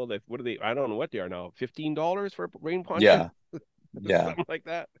Disney World, what are they? I don't know what they are now. $15 for a rain poncho, Yeah. Yeah. something like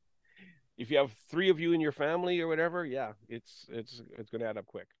that. If you have three of you in your family or whatever, yeah, it's going to add up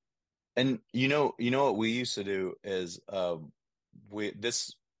quick. And what we used to do is we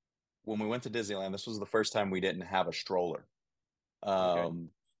this when we went to Disneyland, this was the first time we didn't have a stroller. Okay. Um,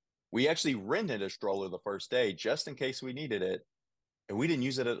 we actually rented a stroller the first day just in case we needed it. And we didn't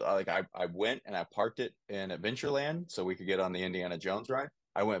use it like I went and I parked it in Adventureland so we could get on the Indiana Jones ride.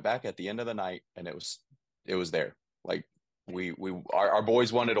 I went back at the end of the night and it was there. Like our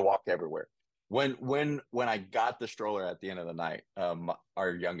boys wanted to walk everywhere. When I got the stroller at the end of the night,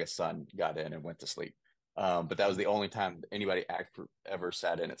 our youngest son got in and went to sleep. But that was the only time anybody ever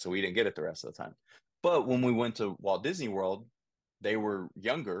sat in it, so we didn't get it the rest of the time. But when we went to Walt Disney World, they were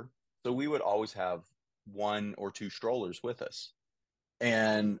younger, so we would always have 1 or 2 strollers with us.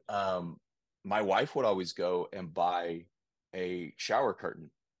 And my wife would always go and buy a shower curtain,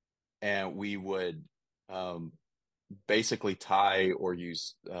 and we would um, basically tie or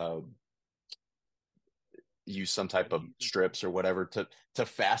use some type of Adhesive. strips or whatever to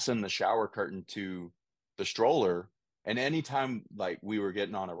fasten the shower curtain to the stroller. And anytime like we were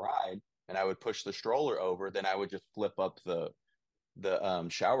getting on a ride and I would push the stroller over, then I would just flip up the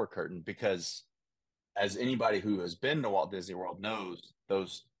shower curtain because as anybody who has been to Walt Disney World knows,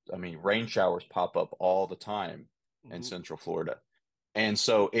 rain showers pop up all the time in Hmm. Central Florida. And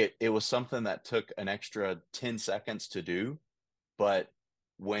so it was something that took an extra 10 seconds to do, but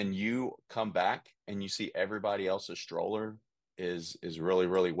when you come back and you see everybody else's stroller is really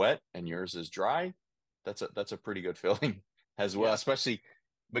really wet and yours is dry, that's a pretty good feeling as well, Yeah. especially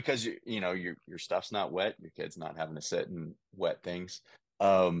because your stuff's not wet, your kid's not having to sit in wet things.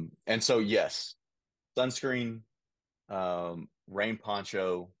 And so yes, sunscreen, rain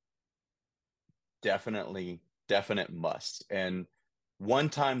poncho, definite must. And one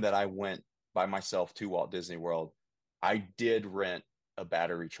time that I went by myself to Walt Disney World, I did rent a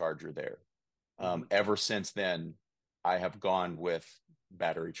battery charger there. Hmm. Ever since then, I have gone with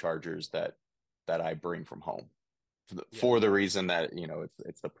battery chargers that I bring from home Yeah. for the reason that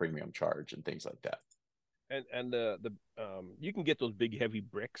it's the premium charge and things like that. And the you can get those big heavy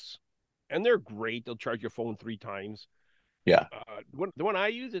bricks, and they're great. They'll charge your phone 3 times. Yeah. The one I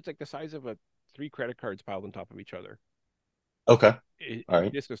use, it's like the size of 3 credit cards piled on top of each other. Okay. All It's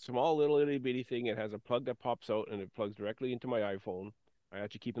right. just a small little itty bitty thing. It has a plug that pops out and it plugs directly into my iPhone. I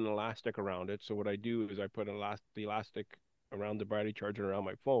actually keep an elastic around it. So what I do is I put the elastic around the battery charger around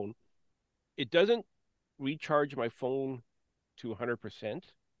my phone. It doesn't recharge my phone to 100%,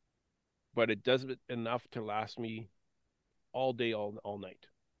 but it does it enough to last me all day, all night.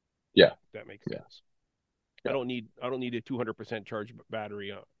 Yeah. If that makes Yeah. sense. Yeah. I don't need a 200% charge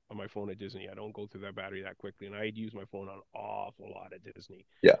battery on my phone at Disney. I don't go through that battery that quickly, and I use my phone an awful lot at Disney.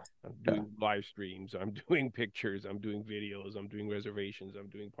 Yeah. I'm Yeah. doing live streams, I'm doing pictures, I'm doing videos, I'm doing reservations, I'm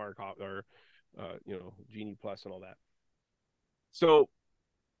doing park hop or Genie Plus and all that. So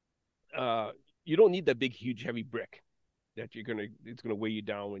uh, you don't need that big, huge, heavy brick that it's gonna weigh you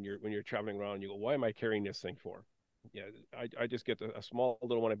down when you're traveling around. And you go, why am I carrying this thing for? Yeah, I just get a small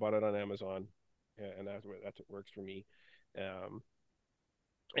little one. I bought it on Amazon, and that's what works for me. Um,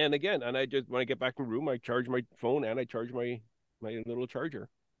 and again, and I just when I get back in the room, I charge my phone and I charge my little charger,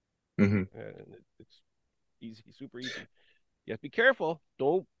 Hmm. and it's easy, super easy. You have to be careful.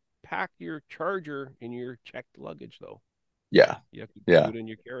 Don't pack your charger in your checked luggage, though. Yeah. You have to do Yeah. it in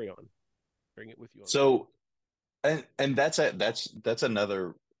your carry-on. Bring it with you on the plane. So and that's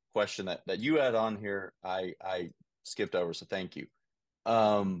another question that you had on here. I skipped over, so thank you.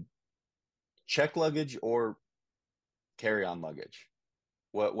 Um, check luggage or carry-on luggage?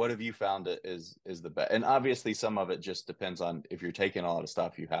 What have you found is the best? And obviously, some of it just depends on if you're taking a lot of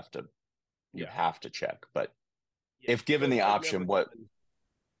stuff, you Yeah, have to check. But yeah. if given So the I've never option, what? gone.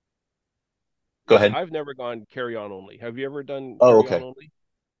 Go Yeah, ahead. I've never gone carry-on only. Have you ever done Oh, carry-on okay. only?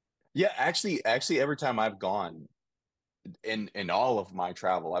 Yeah, actually, every time I've gone in all of my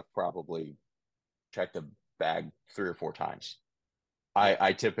travel, I've probably checked a bag 3 or 4 times. I Yeah,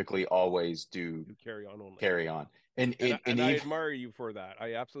 I typically always do do carry-on only. carry on. And And and I even admire you for that.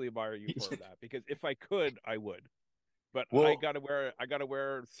 I absolutely admire you for that because if I could, I would. But well, I gotta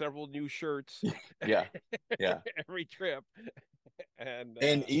wear several new shirts yeah, yeah. every trip, and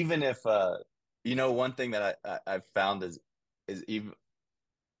And even if one thing that I've found is even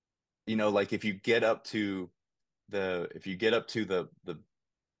like if you get up to the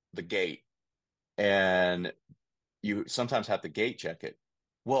gate and you sometimes have to gate check it.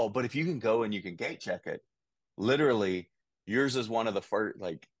 Well, but if you can go and you can gate check it, literally yours is one of the first,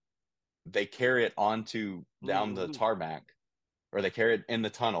 like they carry it onto down the mm-hmm. tarmac or they carry it in the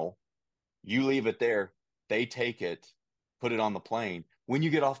tunnel. You leave it there, they take it, put it on the plane. When you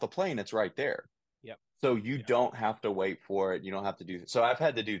get off the plane, it's right there. Yep, So you yeah, don't have to wait for it. You don't have to do. So I've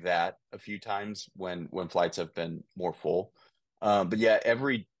had to do that a few times when flights have been more full. But yeah,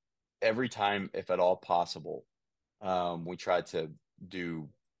 every time, if at all possible, we try to do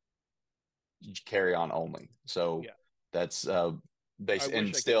carry on only. So yeah. that's I base wish and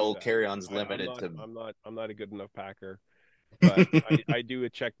I could do still that. carry on's limited to. I'm not a good enough packer, but I do a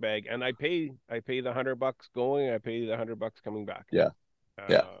check bag, and I pay the $100 going, I pay the $100 coming back, Yeah,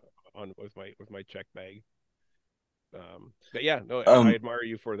 yeah. uh, on with my check bag. But yeah, no, I Um, admire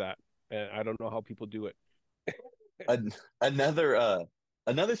you for that, and I don't know how people do it. an,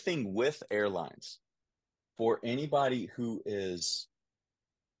 another thing with airlines for anybody who is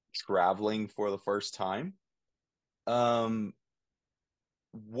traveling for the first time. Um,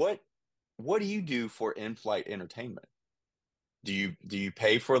 what what do you do for in-flight entertainment? Do you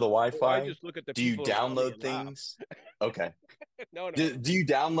pay for the Oh, I Wi-Fi? just look at the Do you people around me download and laugh. things? Okay. No, no, Do you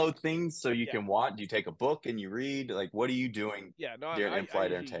download things so you yeah, can watch? Do you take a book and you read? Like, what are you doing yeah. No, during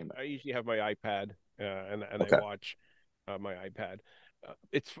in-flight entertainment? I usually have my iPad, and I Okay. watch my iPad.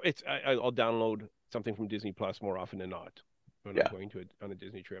 I'll download something from Disney Plus more often than not when I'm Yeah. going to on a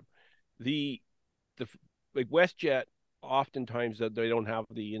Disney trip. The the like WestJet, oftentimes that they don't have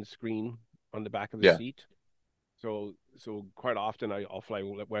the in screen on the back of the Yeah. seat, So quite often I'll fly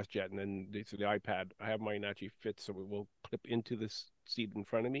WestJet, and then so the iPad, I have mine actually fits, so it will clip into this seat in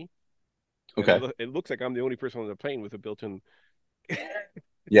front of me, and Okay. it looks like I'm the only person on the plane with a built-in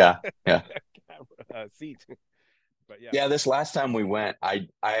Yeah. Yeah. camera seat. But yeah, Yeah, this last time we went, I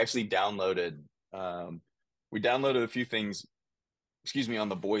actually downloaded we downloaded a few things, excuse me, on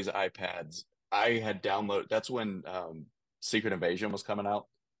the boys' iPads. I had downloaded that's when Secret Invasion was coming out.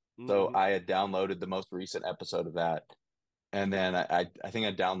 So mm-hmm. I had downloaded the most recent episode of that. And then I think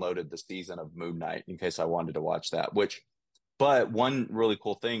I downloaded the season of Moon Knight in case I wanted to watch that. But one really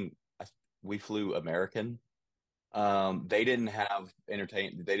cool thing, we flew American. They didn't have they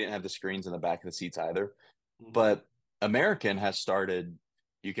didn't have the screens in the back of the seats either. Mm-hmm. But American has started,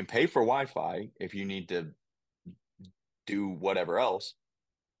 you can pay for Wi-Fi if you need to do whatever else,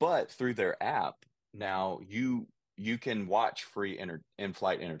 but through their app now you can watch free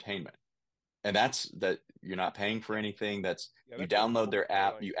in-flight entertainment. And that's that you're not paying for anything. That's Yeah, you that's what download most their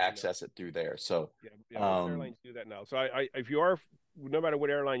app, airlines you do now. access it through there. So Yeah, most um airlines do that now. So if you are, no matter what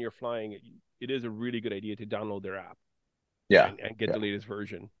airline you're flying, it is a really good idea to download their app yeah, and get yeah, the latest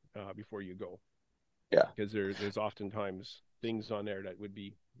version before you go, yeah. because there's oftentimes things on there that would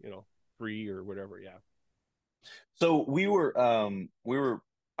be, free or whatever. Yeah. So we were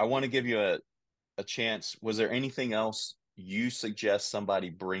I want to give you a chance. Was there anything else you suggest somebody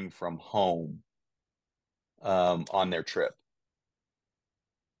bring from home on their trip?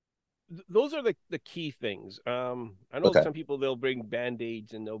 Those are the key things. I know Okay. some people, they'll bring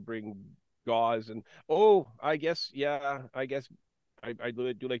band-aids and they'll bring gauze, and oh, I guess, yeah, I guess I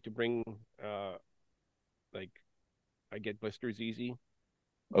do like to bring like I get blisters easy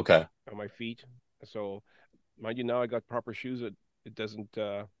Okay. on my feet. So mind you, now I got proper shoes. It doesn't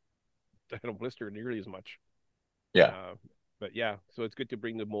I don't blister nearly as much. Yeah. Uh, but yeah, so it's good to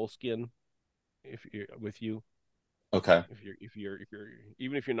bring the moleskin if you're with you. Okay. If you're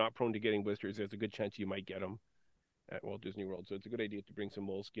even if you're not prone to getting blisters, there's a good chance you might get them at Walt Disney World. So it's a good idea to bring some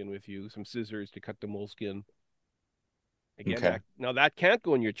moleskin with you, some scissors to cut the moleskin. Again, Okay. that can't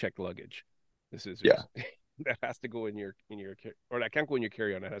go in your checked luggage. The Yeah. scissors that has to go in your or that can't go in your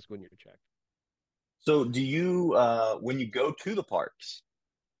carry-on. That has to go in your check. So do you when you go to the parks,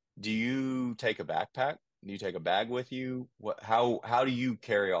 do you take a backpack? Do you take a bag with you? How do you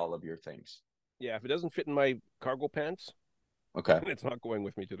carry all of your things? Yeah, if it doesn't fit in my cargo pants, Okay. it's not going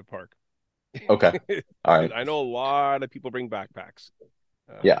with me to the park. Okay. All But right. I know a lot of people bring backpacks,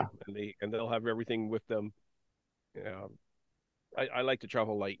 Yeah. and they'll have everything with them. I like to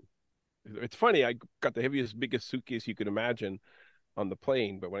travel light. It's funny. I got the heaviest, biggest suitcase you could imagine on the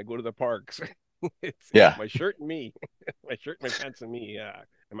plane, but when I go to the parks, it's Yeah. my shirt and me, my shirt, my pants and me, and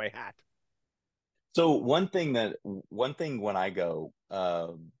my hat. So one thing when I go,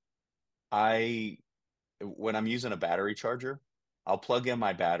 I when I'm using a battery charger, I'll plug in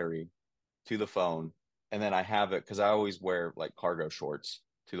my battery to the phone, and then I have it because I always wear like cargo shorts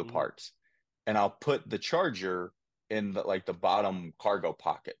to the Mm-hmm. parks, and I'll put the charger in the bottom cargo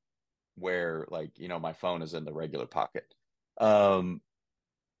pocket where my phone is in the regular pocket. Um,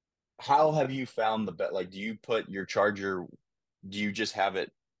 how have you found the bet? Like, do you put your charger? Do you just have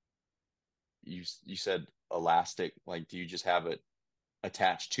it? You said elastic. Like, do you just have it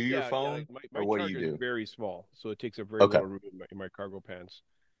attached to your Yeah. phone, My or what do you charger is do? very small, so it takes up very Okay. little room in my cargo pants.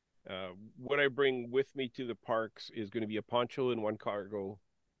 What I bring with me to the parks is going to be a poncho in one cargo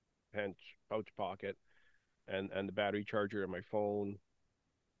pants pouch pocket, and the battery charger and my phone,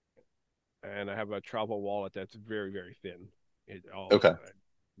 and I have a travel wallet that's very, very thin. It all Okay.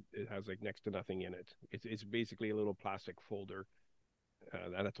 it has like next to nothing in it. It's basically a little plastic folder.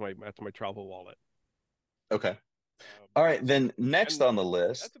 That's my travel wallet. Okay. Um, All right. Then next and on the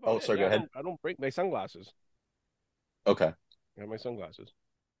list. that's about Oh, it. sorry. Yeah, Go ahead. I don't break my sunglasses. Okay. I have my sunglasses.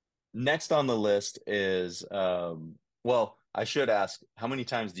 Next on the list is well, I should ask, how many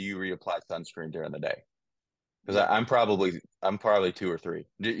times do you reapply sunscreen during the day? Because Never. I'm probably two or three.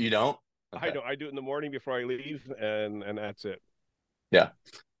 You don't? I Okay. don't. I do it in the morning before I leave, and that's it. Yeah.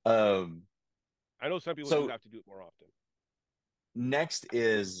 Yeah. Um, I know some people do so have to do it more often. next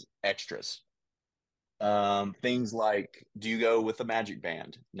is extras. Things like, do you go with the Magic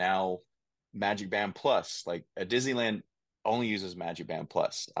Band? Now, Magic Band Plus, like a Disneyland only uses Magic Band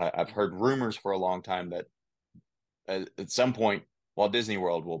Plus. I've heard rumors for a long time that at some point, Walt Disney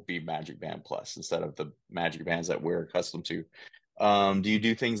World will be Magic Band Plus instead of the Magic Bands that we're accustomed to. Do you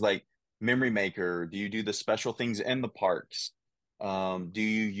do things like Memory Maker? Do you do the special things in the parks? How do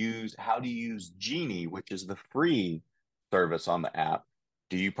you use Genie, which is the free service on the app?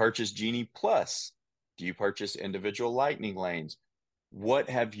 Do you purchase Genie Plus? Do you purchase individual lightning lanes? What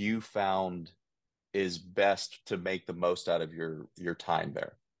have you found is best to make the most out of your time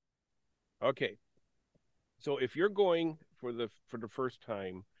there? Okay. So if you're going for the first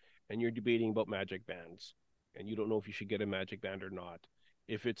time and you're debating about magic bands and you don't know if you should get a magic band or not,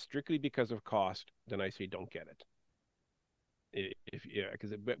 if it's strictly because of cost, then I say don't get it. If yeah,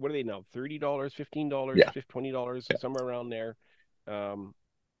 because what are they now? $30, $15, Yeah, $20, yeah. somewhere around there. Um,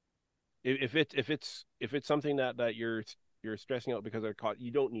 if it's something that you're stressing out because of cost,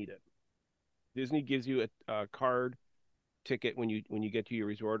 you don't need it. Disney gives you a card ticket when you get to your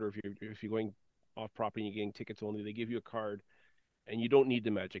resort, or if you're going off property and you're getting tickets only, they give you a card, and you don't need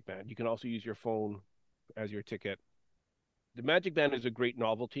the Magic Band. You can also use your phone as your ticket. The Magic Band is a great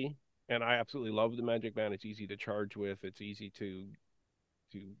novelty, and I absolutely love the Magic Band. It's easy to charge with. It's easy to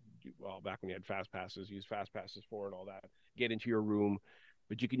well, back when you had fast passes, use fast passes for and all that. Get into your room,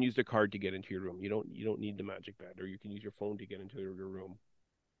 but you can use the card to get into your room. You don't need the Magic Band, or you can use your phone to get into your room.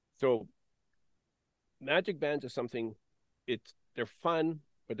 So Magic Bands is something. They're fun,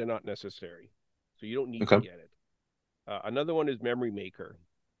 but they're not necessary. So you don't need to Okay. get it. Another one is Memory Maker.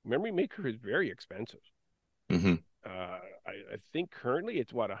 Memory Maker is very expensive. Hmm. I think currently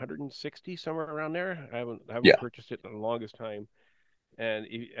it's what 160 somewhere around there. I haven't Yeah. purchased it in the longest time.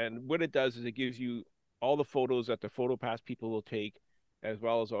 And what it does is it gives you all the photos that the PhotoPass people will take, as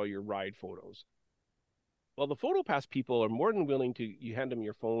well as all your ride photos. Well, the PhotoPass people are more than willing to. You hand them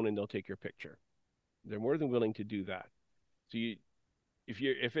your phone and they'll take your picture. They're more than willing to do that. So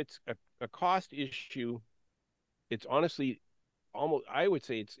if it's a cost issue, it's honestly almost, I would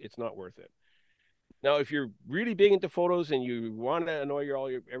say it's not worth it. Now, if you're really big into photos and you want to annoy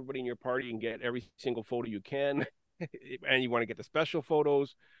everybody in your party and get every single photo you can, and you want to get the special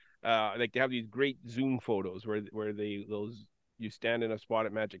photos, like they have these great zoom photos where those you stand in a spot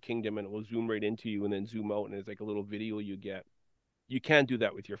at Magic Kingdom and it will zoom right into you and then zoom out and it's like a little video you get. You can't do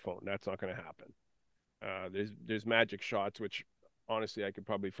that with your phone. That's not going to happen. There's magic shots which honestly I could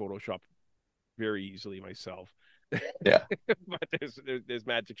probably Photoshop very easily myself. Yeah. But there's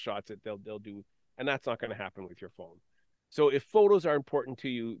magic shots that they'll do, and that's not going to happen with your phone. So if photos are important to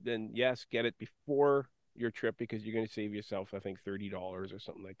you, then yes, get it before your trip because you're going to save yourself, I think, $30 or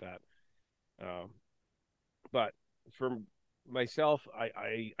something like that. Um, but for myself,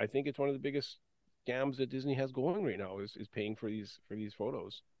 I think it's one of the biggest scams that Disney has going right now is paying for these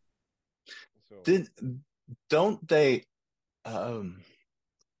photos. So Did don't they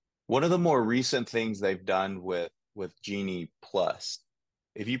one of the more recent things they've done with Genie Plus,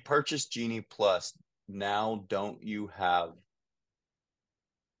 if you purchase Genie Plus, now don't you have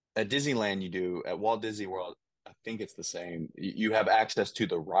at Disneyland you do, at Walt Disney World, I think it's the same. You have access to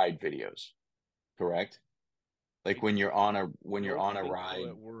the ride videos, correct? Like I when you're don't on a think so ride.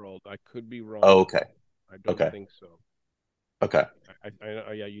 at World. I could be Oh, wrong okay. though. I don't Okay. think so. Okay.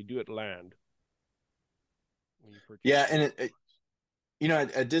 Yeah, you do at land when you purchase Yeah, and Genie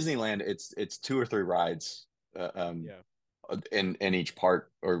Plus. at Disneyland it's two or three rides Yeah, in each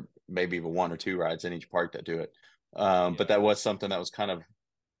park, or maybe even one or two rides in each park that do it. But yeah, that was something that was kind of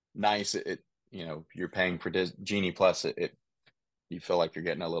nice. You're paying for Genie Plus. You feel like you're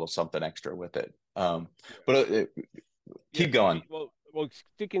getting a little something extra with it. yeah, But yeah. keep going. Well,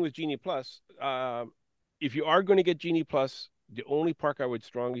 sticking with Genie Plus, if you are going to get Genie Plus, the only park I would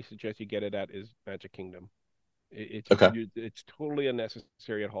strongly suggest you get it at is Magic Kingdom. Okay. It's totally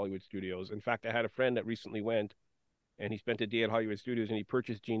unnecessary at Hollywood Studios. In fact, I had a friend that recently went and he spent a day at Hollywood Studios and he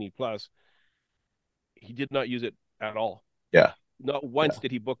purchased Genie Plus. He did not use it at all. Yeah. Not once Yeah.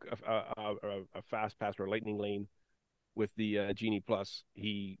 did he book a fast pass or a lightning lane with the Genie Plus.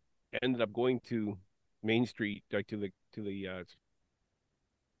 He ended up going to Main Street, like to the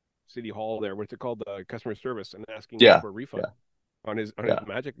City Hall there, what's it called, the customer service, and asking them Yeah. for a refund Yeah. on his Yeah.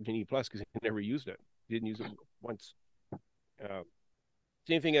 Magic Genie Plus because he never used it. He didn't use it once. Uh,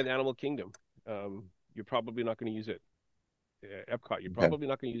 Same thing at Animal Kingdom. You're probably not going to use it. Epcot, you're Okay. probably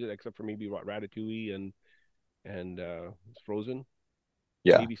not going to use it except for maybe what Ratatouille and Frozen,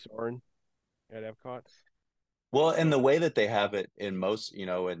 Yeah. maybe Soarin' at Epcot. Well, and the But way that they have it in most,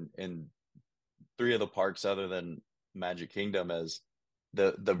 in three of the parks other than Magic Kingdom, is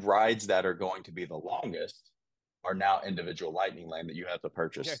the rides that are going to be the longest are now individual Lightning Lane that you have to yeah,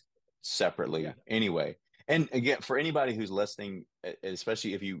 purchase yeah, separately anyway. And again, for anybody who's listening,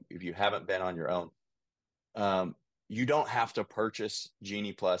 especially if you haven't been on your own, um, you don't have to purchase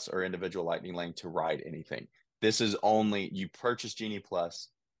Genie Plus or individual Lightning Lane to ride anything. This is only you purchase Genie Plus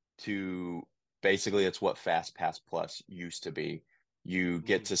to basically it's what Fast Pass Plus used to be. You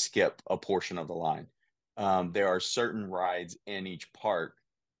get mm-hmm. to skip a portion of the line. There are certain rides in each park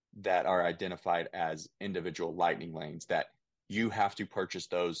that are identified as individual Lightning Lanes that you have to purchase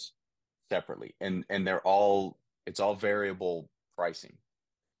those separately, and it's all variable pricing.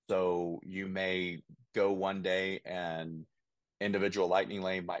 So you may go one day and individual lightning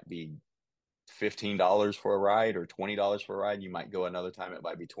lane might be $15 for a ride or $20 for a ride. You might go another time, it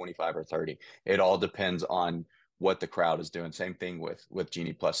might be 25 or 30. It all depends on what the crowd is doing. Same thing with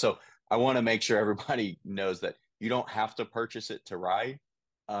Genie Plus. So I want to make sure everybody knows that you don't have to purchase it to ride.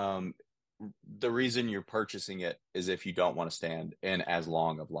 Um, the reason you're purchasing it is if you don't want to stand in as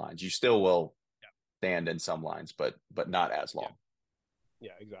long of lines. You still will stand in some lines, but not as Yeah. long.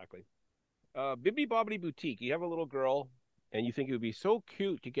 Yeah, exactly. Bibbidi Bobbidi Boutique. You have a little girl, and you think it would be so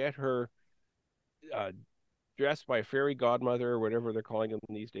cute to get her uh, dressed by a fairy godmother or whatever they're calling them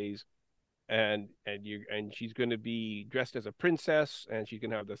these days, and she's going to be dressed as a princess, and she's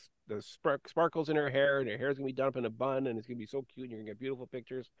going to have the sparkles in her hair, and her hair's going to be done up in a bun, and it's going to be so cute, and you're going to get beautiful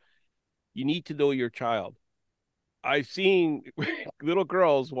pictures. You need to know your child. I've seen little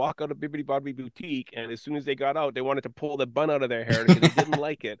girls walk out of Bibbidi Bobbidi Boutique, and as soon as they got out, they wanted to pull the bun out of their hair because they didn't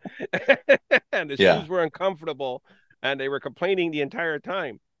like it, and the Yeah, shoes were uncomfortable, and they were complaining the entire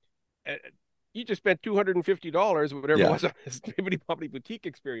time. You just spent $250 or whatever it yeah, was on this Bibbidi Bobbidi Boutique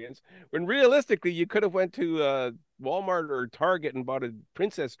experience, when realistically you could have went to Walmart or Target and bought a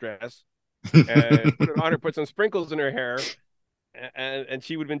princess dress and put it on her, put some sprinkles in her hair, and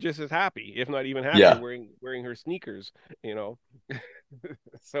she would have been just as happy, if not even happier, yeah, wearing her sneakers, you know.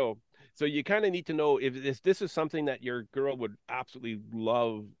 so so you kind of need to know if this is something that your girl would absolutely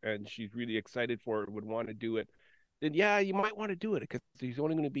love and she's really excited for it, would want to do it, then yeah, you might want to do it because she's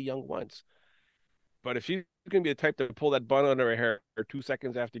only going to be young once. But if she's going to be the type to pull that bun under her hair 2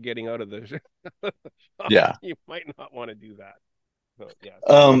 seconds after getting out of the shop, yeah. you might not want to do that. So yeah,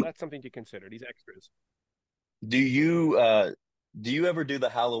 so Um, that's something to consider. These extras. do you ever do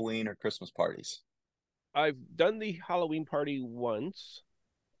the Halloween or Christmas parties? I've done the Halloween party once.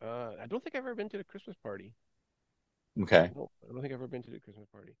 I don't think I've ever been to the Christmas party. Okay. No, I don't think I've ever been to the Christmas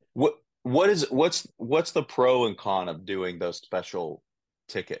party. What's the pro and con of doing those special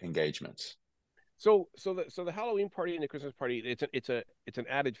ticket engagements? So the Halloween party and the Christmas party, it's an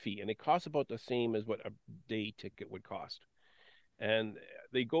added fee, and it costs about the same as what a day ticket would cost. And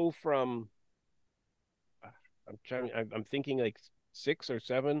they go from I'm thinking like 6 or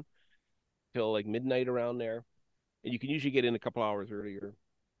 7 till like midnight around there, and you can usually get in a couple hours earlier.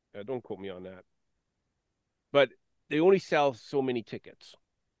 Don't quote me on that, but they only sell so many tickets,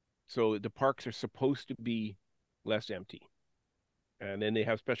 so the parks are supposed to be less empty. And then they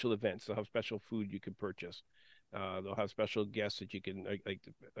have special events. They'll have special food you can purchase. They'll have special guests that you can like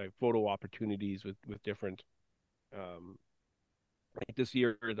photo opportunities with different. Um, like this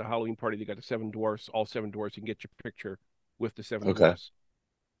year, the Halloween party, they got the seven dwarfs. All seven dwarfs. You can get your picture with the seven Okay. dwarfs.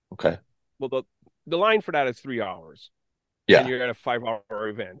 Okay. Well, the line for that is 3 hours, and Yeah. you're at a 5 hour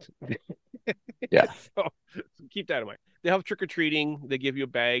event. Yeah. So keep that in mind. They have trick or treating. They give you a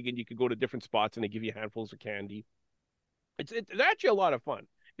bag, and you can go to different spots, and they give you handfuls of candy. It's actually a lot of fun,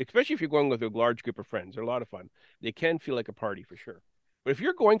 especially if you're going with a large group of friends. They're a lot of fun. They can feel like a party for sure. But if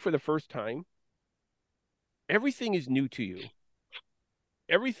you're going for the first time, everything is new to you.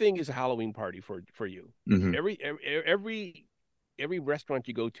 Everything is a Halloween party for you. Hmm. Every restaurant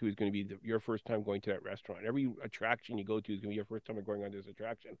you go to is going to be your first time going to that restaurant. Every attraction you go to is going to be your first time going on this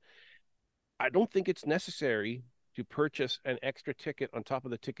attraction. I don't think it's necessary to purchase an extra ticket on top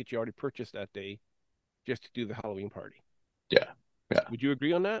of the ticket you already purchased that day just to do the Halloween party. Yeah. Yeah. Would you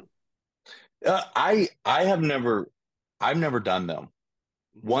agree on that? I've never done them.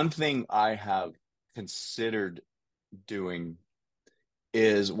 Mm-hmm. One thing I have considered doing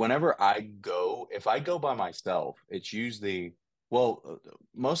is whenever I go, if I go by myself, it's usually,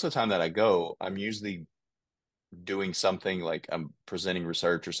 most of the time that I go, I'm usually doing something like I'm presenting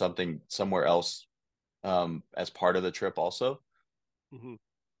research or something somewhere else as part of the trip also. Mm-hmm.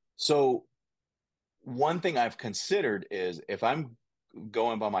 So one thing I've considered is if I'm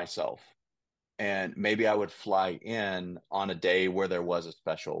going by myself and maybe I would fly in on a day where there was a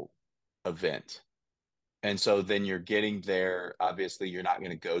special event. And so then you're getting there. Obviously, you're not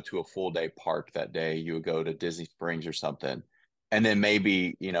going to go to a full day park that day. You would go to Disney Springs or something. And then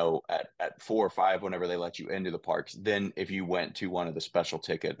maybe, at 4 or 5, whenever they let you into the parks, then if you went to one of the special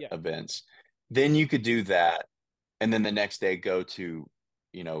ticket Yeah. events, then you could do that. And then the next day go to,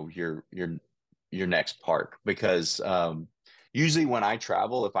 your next park. Because usually when I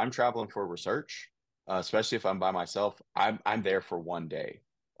travel, if I'm traveling for research, especially if I'm by myself, I'm there for one day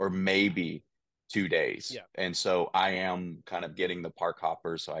or maybe 2 days. Yeah. And so I am kind of getting the park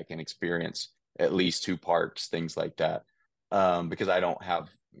hoppers so I can experience at least two parks, things like that. Because I don't have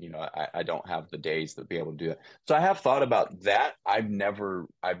I don't have the days to be able to do that. So I have thought about that. I've That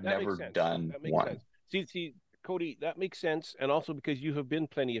makes never sense. done That makes one. sense. See, Cody, that makes sense. And also because you have been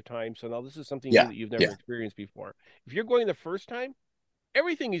plenty of times. So now this is something new Yeah, that you've never yeah, experienced before. If you're going the first time,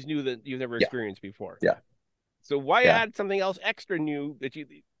 everything is new that you've never yeah, experienced before. yeah, So why yeah, add something else extra new that you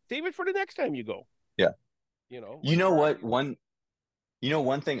save it for the next time you go? yeah. You What's know the what? harm?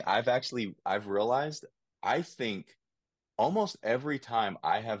 One thing I've realized, I think almost every time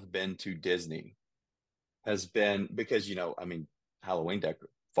I have been to Disney has been because, I mean, Halloween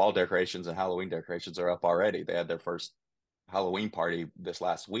fall decorations and Halloween decorations are up already. They had their first Halloween party this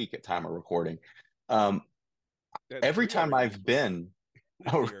last week at time of recording. Um, That's every three time already this I've week, been,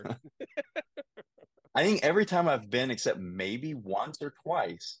 this oh, year. I think every time I've been, except maybe once or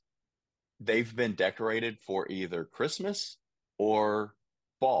twice, they've been decorated for either Christmas or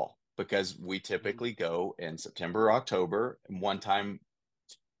fall because we Mhm. typically go in September or October. And one time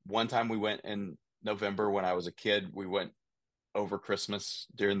we went in November when I was a kid. We went over Christmas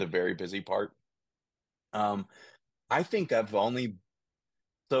during the very busy part. Um, I think I've only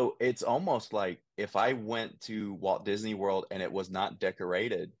so it's almost like if I went to Walt Disney World and it was not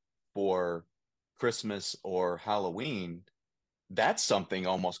decorated for Christmas or Halloween, that's something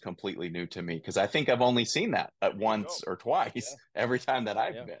almost completely new to me because I think I've only seen that at There you once go. or twice Yeah, every time that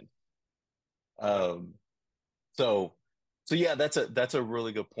I've yeah, been. yeah. Um, so so yeah, that's a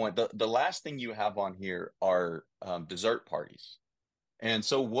really good point. The last thing you have on here are dessert parties. And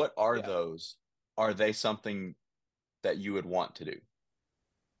so what are Yeah. those? Are they something that you would want to do?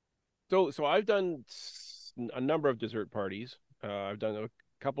 So I've done a number of dessert parties. I've done a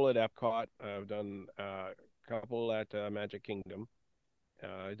couple at Epcot. I've done a couple at Magic Kingdom.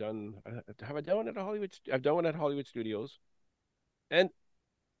 I've done have I done one at Hollywood? I've done one at Hollywood Studios. And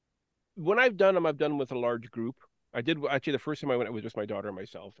when I've done them, I've done them with a large group. I did actually the first time I went, it was just my daughter and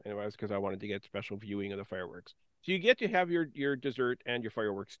myself, and it was because I wanted to get special viewing of the fireworks. So you get to have your dessert and your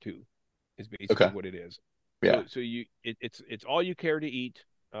fireworks too, is basically Okay. what it is. Yeah. So it's all you care to eat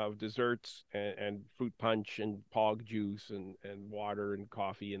of desserts and fruit punch and pog juice and water and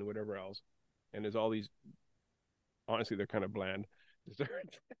coffee and whatever else. And there's all these. Honestly, they're kind of bland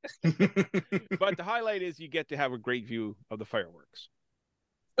desserts, but the highlight is you get to have a great view of the fireworks.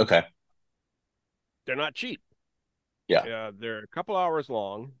 Okay. They're not cheap. Yeah. They're a couple hours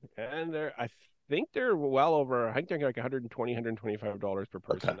long, and I think they're well over. I think they're like 120, $125 per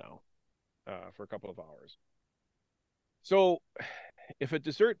Okay. person now, for a couple of hours. So, if a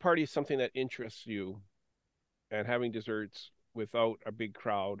dessert party is something that interests you, and having desserts without a big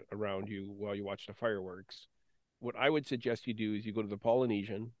crowd around you while you watch the fireworks, what I would suggest you do is you go to the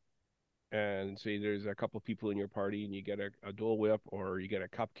Polynesian and say there's a couple people in your party, and you get a Dole Whip or you get a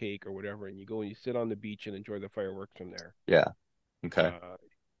cupcake or whatever, and you go and you sit on the beach and enjoy the fireworks from there. Yeah. Okay. Uh,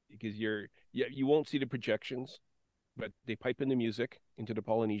 because you won't see the projections, but they pipe in the music into the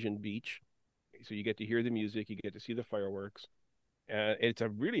Polynesian beach, so you get to hear the music, you get to see the fireworks, and it's a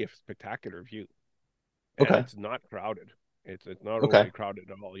really a spectacular view, and Okay. it's not crowded. It's not Okay. overly crowded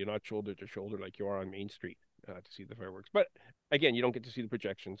at all. You're not shoulder to shoulder like you are on Main Street to see the fireworks. But again, you don't get to see the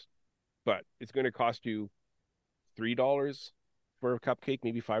projections. But it's going to cost you $3 for a cupcake,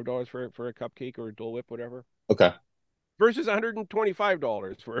 maybe $5 for a cupcake or a Dole Whip, whatever, Okay. versus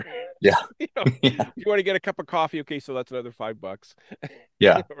 $125 for Yeah. if Yeah. you want to get a cup of coffee, okay, so that's another $5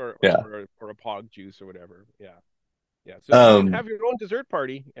 Yeah. or Yeah. a pog juice or whatever. Yeah. Yeah. So you can Um, have your own dessert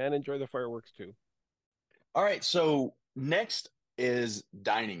party and enjoy the fireworks too. all right. So next is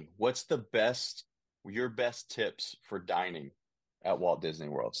dining. What's your best tips for dining at Walt Disney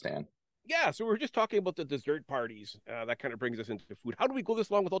World, Stan? Yeah, so we are just talking about the dessert parties. That kind of brings us into food. How do we go this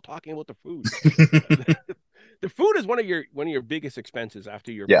long without talking about the food? The food is one of your biggest expenses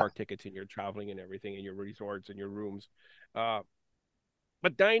after your Yeah. park tickets and your traveling and everything and your resorts and your rooms. Uh,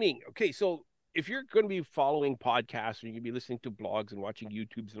 but dining, okay, so if you're going to be following podcasts or you're going to be listening to blogs and watching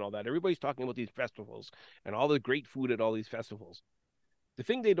YouTubes and all that, everybody's talking about these festivals and all the great food at all these festivals. The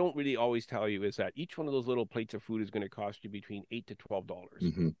thing they don't really always tell you is that each one of those little plates of food is going to cost you between $8 to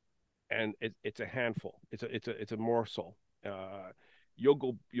 $12, Hmm. and it's a handful. It's a morsel.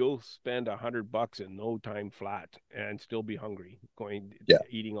 You'll spend $100 in no time flat and still be hungry going Yeah.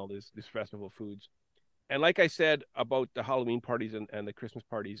 eating all this festival foods. And like I said about the Halloween parties and the Christmas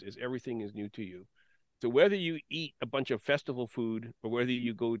parties, is everything is new to you. So whether you eat a bunch of festival food or whether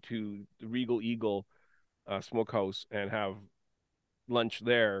you go to the Regal Eagle Smokehouse and have lunch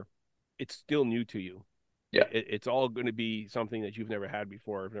there, it's still new to you. Yeah. It's all going to be something that you've never had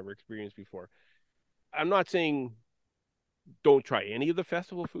before, have never experienced before. I'm not saying don't try any of the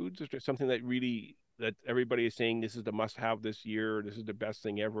festival foods. Is there something that everybody is saying this is the must have this year? This is the best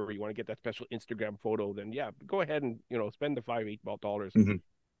thing ever. You want to get that special Instagram photo? Then yeah, go ahead and spend the $5-8 Hmm.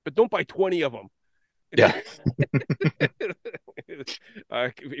 but don't buy 20 of them. Yeah.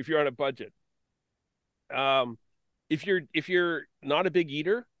 If you're on a budget. Um, if you're not a big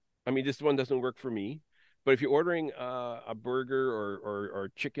eater, I mean, this one doesn't work for me. But if you're ordering a burger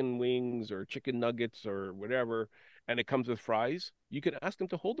or chicken wings or chicken nuggets or whatever, and it comes with fries, you can ask them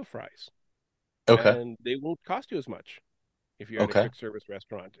to hold the fries, Okay. and they won't cost you as much if you're at a Okay. quick service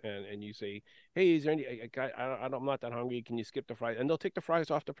restaurant and you say, "Hey, is there any? I'm not that hungry. Can you skip the fries?" And they'll take the fries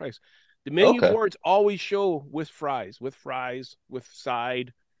off the price. The menu Okay. boards always show with fries, with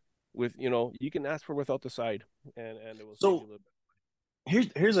side, with you can ask for without the side, and it will save you a So little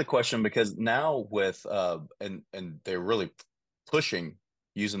bit. here's a question, because now with and they're really pushing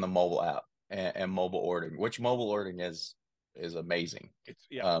using the mobile app and mobile ordering, which mobile ordering is amazing, It's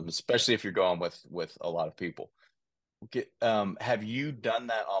yeah, yeah. especially if you're going with a lot of people. Have you done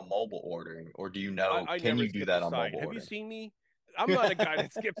that on mobile ordering, or do you I, know, I can never you do skip a that on side. mobile Have you ordering? seen me? I'm not a guy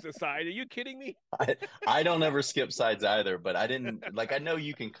that skips a side. Are you kidding me? I, I don't ever skip sides either, but I didn't like, I know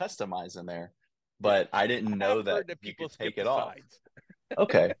you can customize in there, Yeah, but I didn't I have know that heard that you people could skip take the it off. sides.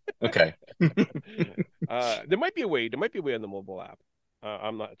 Okay. Okay. There might be a way. There might be a way on the mobile app.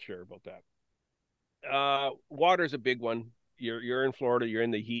 I'm not sure about that. Water's a big one. You're in Florida. You're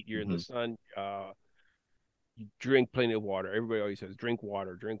in the heat. You're in the Hmm. sun. You drink plenty of water. Everybody always says, "Drink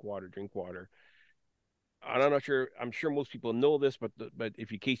water, drink water, drink water." And I'm not sure. I'm sure most people know this, but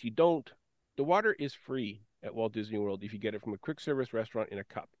if in case you don't, the water is free at Walt Disney World if you get it from a quick service restaurant in a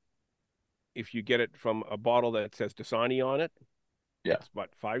cup. If you get it from a bottle that says Dasani on it, Yeah. it's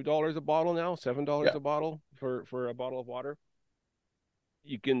what, $5 a bottle now, $7 Yeah. a bottle for a bottle of water.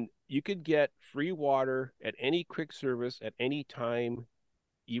 You could get free water at any quick service at any time,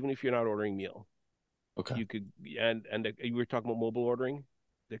 even if you're not ordering meal. Okay. You could you were talking about mobile ordering.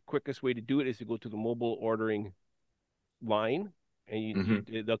 The quickest way to do it is to go to the mobile ordering line, and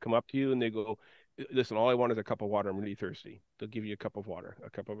Hmm. they'll come up to you and they go, "Listen, all I want is a cup of water. I'm really thirsty." They'll give you a cup of water,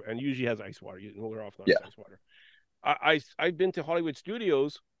 and usually has ice water. You know, they're often Yeah. has ice water. I've been to Hollywood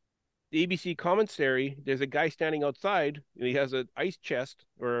Studios, the ABC commissary. There's a guy standing outside, and he has an ice chest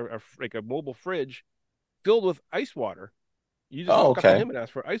or like a mobile fridge filled with ice water. You just Oh, walk up to okay. him and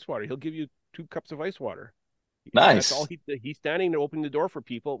ask for ice water. He'll give you 2 cups of ice water. That's all Nice. he's standing there opening the door for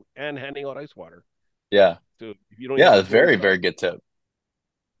people and handing out ice water. Yeah. So you don't even Yeah. have to go Very, very inside. good tip.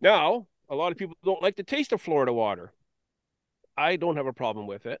 Now, a lot of people don't like the taste of Florida water. I don't have a problem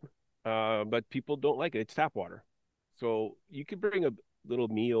with it, but people don't like it. It's tap water. So you could bring a little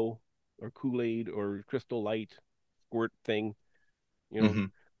Mio or Kool-Aid or Crystal Light squirt thing. You know, Hmm.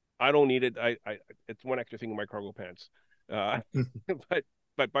 I don't need it. It's one extra thing in my cargo pants. Uh,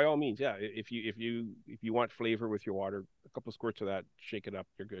 but by all means, yeah. If you want flavor with your water, a couple squirts of that, shake it up,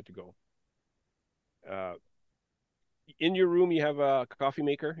 you're good to go. Uh, in your room, you have a coffee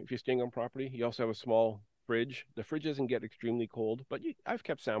maker if you're staying on property. You also have a small fridge. The fridge doesn't get extremely cold, but I've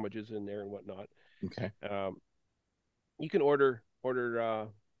kept sandwiches in there and whatnot. Okay. Um, you can order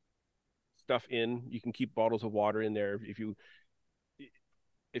stuff in. You can keep bottles of water in there if you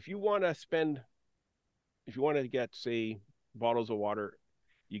want to spend if you want to get, say, bottles of water.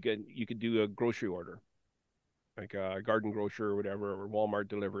 You could do a grocery order, like a Garden Grocer or whatever, or Walmart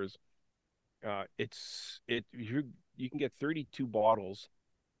delivers. You can get 32 bottles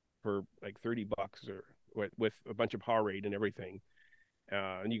for like $30 or with a bunch of Powerade and everything.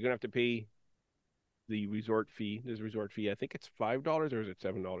 And you're gonna have to pay the resort fee. There's a resort fee. I think it's $5 or is it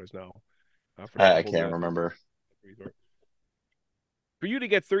 $7 now for that I whole can't the remember. resort. For you to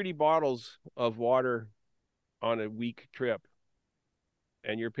get 30 bottles of water on a week trip,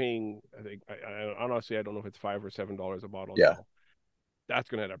 and you're paying, I think, honestly, I don't know if it's $5 or $7 a bottle Yeah. now. That's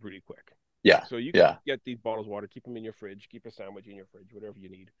gonna add up pretty quick. Yeah. So you could Yeah. get these bottles of water, keep them in your fridge, keep a sandwich in your fridge, whatever you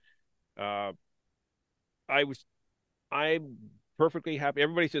need. Uh, I was I'm perfectly happy.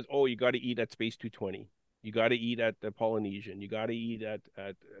 Everybody says, "Oh, you got to eat at Space 220. You got to eat at the Polynesian. You got to eat at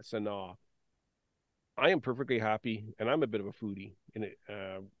Sanaa." I am perfectly happy, and I'm a bit of a foodie in it,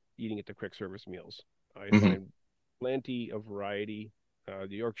 eating at the quick service meals. I Hmm. find plenty of variety. The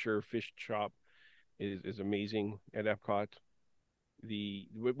Yorkshire Fish Shop is amazing at Epcot.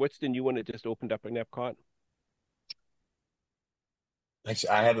 What's the new one that just opened up in Epcot? Actually,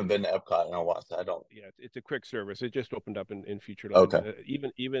 I haven't been to Epcot in a while, so I don't. Yeah, it's a quick service. It just opened up in Futureland. Okay.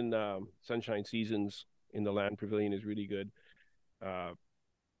 Even Sunshine Seasons in the Land Pavilion is really good. Uh,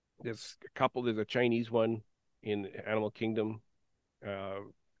 there's a couple. There's a Chinese one in Animal Kingdom. Uh,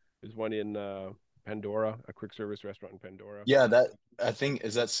 there's one in Pandora, a quick service restaurant in Pandora. Yeah, that I think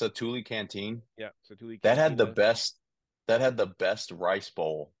is that Satuli Canteen. Yeah, Satuli That had Canteen the does. best that had the best rice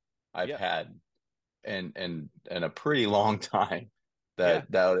bowl I've Yeah, had in a pretty long time. yeah,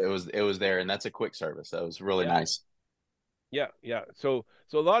 That it was there, and that's a quick service. That was really yeah, nice. yeah, yeah. So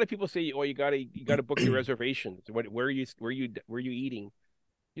a lot of people say, oh, you gotta book your reservations. Where you eating?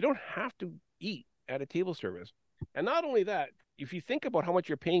 You don't have to eat at a table service. And not only that, if you think about how much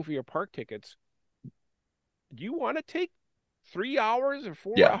you're paying for your park tickets, do you want to take 3 hours or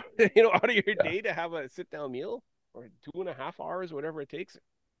four Yeah, hours, out of your yeah, day to have a sit down meal, or 2.5 hours, whatever it takes?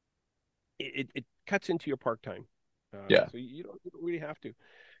 It cuts into your park time. yeah. So you don't really have to.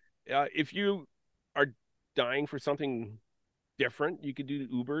 If you are dying for something different, you could do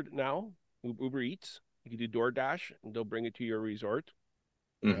Uber now, Uber Eats. You could do DoorDash, and they'll bring it to your resort.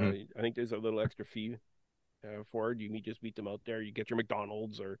 Hmm. I think there's a little extra fee for it. Just meet them out there. You get your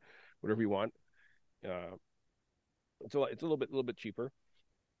McDonald's or whatever you want. Uh, it's a little bit cheaper.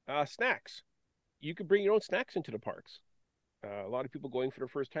 Snacks. You could bring your own snacks into the parks. A lot of people going for the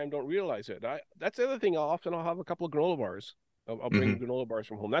first time don't realize it. That's the other thing. I'll have a couple of granola bars. I'll bring Hmm. granola bars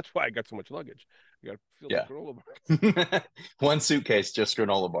from home. That's why I got so much luggage. I got to fill with Yeah. granola bars. One suitcase, just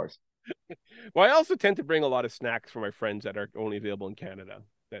granola bars. Well, I also tend to bring a lot of snacks for my friends that are only available in Canada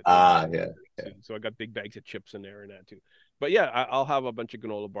that they're Ah, going yeah, very yeah. soon. So I got big bags of chips in there and that too. But yeah, I'll have a bunch of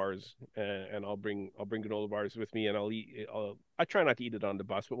granola bars, and I'll bring granola bars with me, and I'll eat. I try not to eat it on the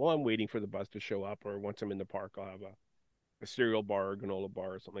bus, but while I'm waiting for the bus to show up, or once I'm in the park, I'll have a cereal bar, or granola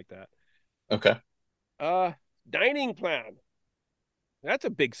bar, or something like that. Okay. Uh, Dining plan. That's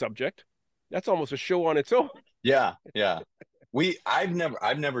a big subject. That's almost a show on its own. Yeah, yeah. I've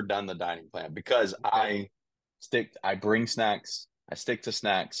never done the dining plan because Okay. I bring snacks, I stick to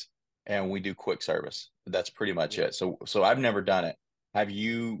snacks, and we do quick service. That's pretty much Yeah. it. So I've never done it. Have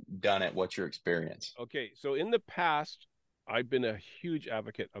you done it? What's your experience? Okay. So in the past, I've been a huge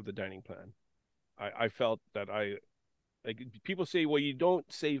advocate of the dining plan. I felt that like people say, well, you don't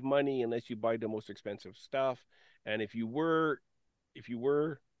save money unless you buy the most expensive stuff. And if you were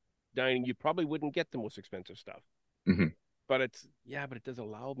dining, you probably wouldn't get the most expensive stuff. Hmm. But it does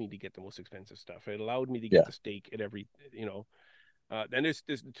allow me to get the most expensive stuff. It allowed me to get Yeah. the steak at every, you know. Then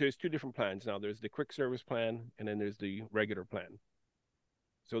there's two different plans now. There's the quick service plan, and then there's the regular plan.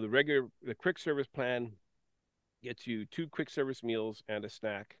 So the quick service plan gets you two quick service meals and a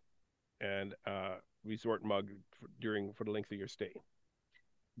snack and resort mug for the length of your stay.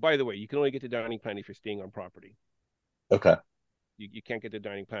 By the way, you can only get the dining plan if you're staying on property. Okay. You can't get the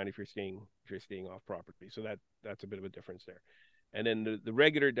dining plan if you're staying off property. So that's a bit of a difference there. And then the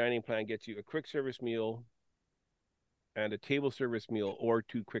regular dining plan gets you a quick service meal and a table service meal or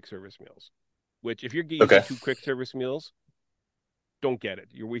two quick service meals. Which if you're Okay. using two quick service meals, don't get it.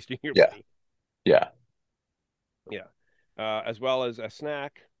 You're wasting your Yeah. money. Yeah. Yeah. As well as a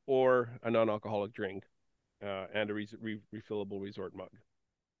snack or a non-alcoholic drink and a refillable resort mug.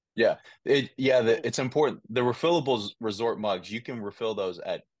 Yeah. So It's important. The refillables resort mugs, you can refill those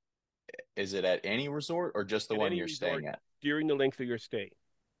is it at any resort or just the at one any you're resort staying at? during the length of your stay.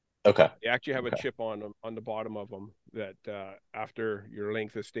 Okay. They actually have a Okay. chip on them on the bottom of them that after your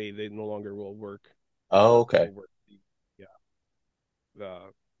length of stay, they no longer will work. Oh, okay. Will work. Yeah,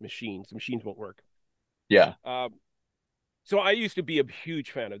 the machines. The machines won't work. Yeah. So I used to be a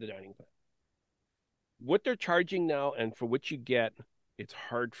huge fan of the dining plan. What they're charging now and for what you get, it's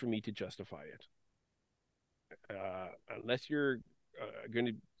hard for me to justify it. Unless you're going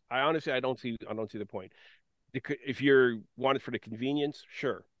to, I don't see the point. If you're wanted for the convenience,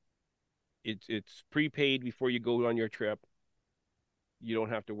 sure, it's prepaid before you go on your trip. You don't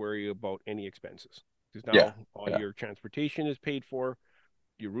have to worry about any expenses because Yeah. now all Yeah. your transportation is paid for,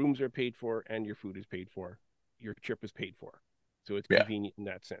 your rooms are paid for, and your food is paid for. Your trip is paid for, so it's Yeah. convenient in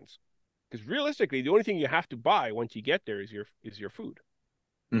that sense. Because realistically, the only thing you have to buy once you get there is your food.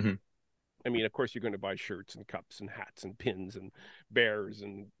 Hmm. I mean, of course, you're going to buy shirts and cups and hats and pins and bears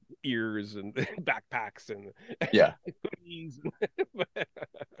and ears and backpacks and Yeah. hoodies.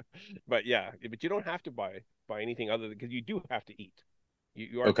 but yeah, but you don't have to buy anything other than because you do have to eat.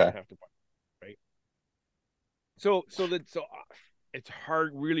 You are going Okay. to have to buy, right? So it's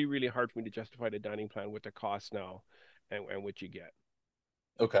hard, really, really hard for me to justify the dining plan with the cost now, and what you get.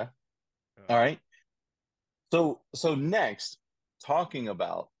 Okay. All Uh, right. So next, talking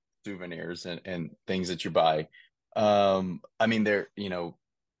about souvenirs and things that you buy. I mean,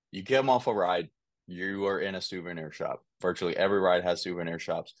 you get them off a ride, you are in a souvenir shop. Virtually every ride has souvenir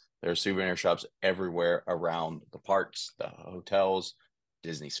shops. There are souvenir shops everywhere around the parks, the hotels,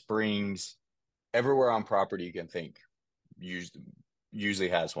 Disney Springs, everywhere on property you can think usually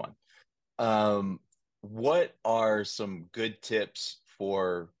has one. Um, what are some good tips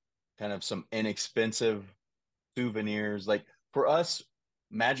for kind of some inexpensive souvenirs? Like for us,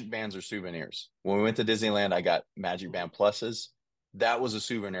 Magic Bands are souvenirs. When we went to Disneyland, I got Magic Mhm. Band Pluses. That was a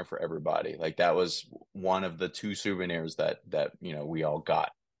souvenir for everybody. Like that was one of the two souvenirs that we all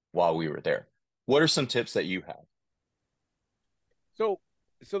got while we were there. What are some tips that you have? So,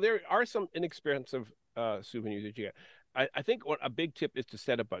 so there are some inexpensive souvenirs that you get. I think a big tip is to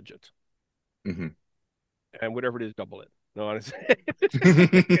set a budget, Hmm. and whatever it is, double it. No, honestly, because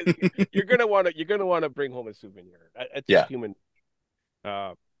you're gonna want to bring home a souvenir. It's just Yeah, human.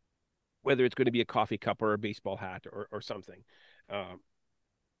 Uh, whether it's going to be a coffee cup or a baseball hat or something. Um,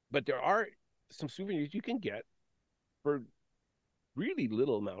 but there are some souvenirs you can get for really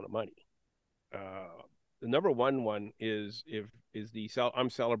little amount of money. Uh, the number one is if is the I'm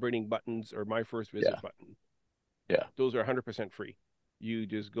celebrating buttons or my first visit yeah, button. yeah, Those are 100% free. You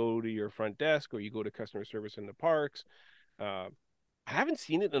just go to your front desk or you go to customer service in the parks. Uh, I haven't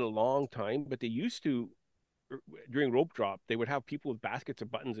seen it in a long time, but they used to during rope drop. They would have people with baskets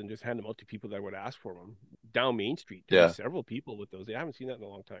of buttons and just hand them out to people that would ask for them down Main Street. There'd be yeah, several people with those. I haven't seen that in a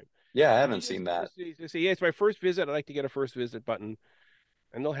long time. yeah. I And haven't you seen that. just say, yeah, it's my first visit. I'd like to get a first visit button,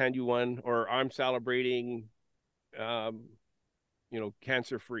 and they'll hand you one. Or I'm celebrating, um,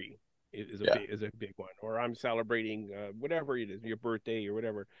 cancer free Yeah, is a big one. Or I'm celebrating whatever it is, your birthday or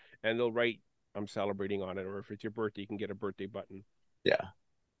whatever, and they'll write I'm celebrating on it. Or if it's your birthday, you can get a birthday button, yeah,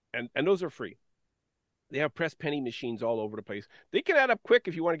 and those are free. They have press penny machines all over the place. They can add up quick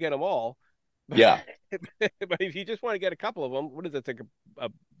if you want to get them all. But, yeah, but if you just want to get a couple of them, what is it? It's like a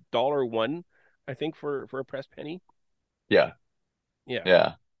dollar one, I think, for a press penny. yeah, Yeah.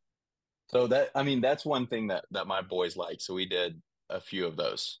 yeah. So I mean, that's one thing that my boys like. So we did a few of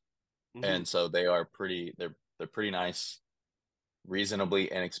those, Hmm. and so they're pretty nice, reasonably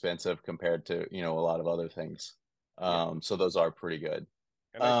inexpensive compared to a lot of other things. Yeah. So those are pretty good.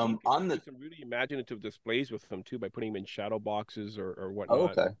 And I've seen people On do the some really imaginative displays with them too by putting them in shadow boxes or Oh,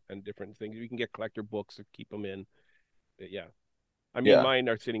 whatnot okay, and different things. You can get collector books to keep them in. Yeah. I mean, yeah. mine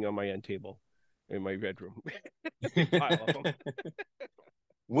are sitting on my end table in my bedroom. Big pile of them.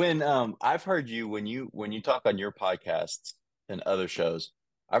 When I've heard you when you talk on your podcasts and other shows,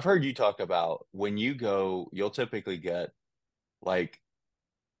 I've heard you talk about when you go, you'll typically get like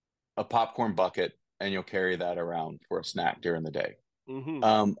a popcorn bucket and you'll carry that around for a snack during the day.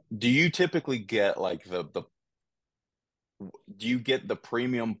 Hmm. Do you typically get like the do you get the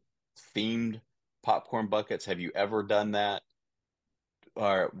premium themed popcorn buckets? Have you ever done that?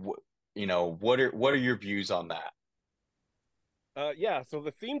 Or what are your views on that? Yeah, so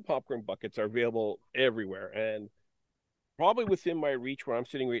the themed popcorn buckets are available everywhere, and probably within my reach where I'm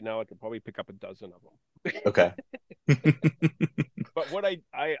sitting right now, I could probably pick up a dozen of them. Okay. But what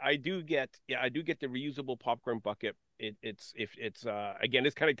I do get, yeah, I do get the reusable popcorn bucket. It's if it's again,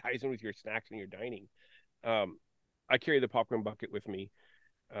 this kind of ties in with your snacks and your dining. Um, I carry the popcorn bucket with me,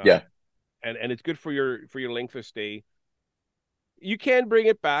 Yeah. um, and it's good for your length of stay. You can bring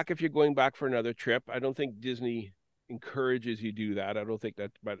it back if you're going back for another trip. I don't think Disney encourages you do that. I don't think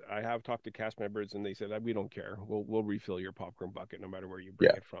that, but I have talked to cast members and they said we don't care. We'll refill your popcorn bucket no matter where you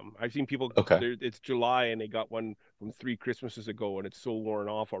bring Yeah. it from. I've seen people Okay. there. It's July and they got one from 3 Christmases ago and it's so worn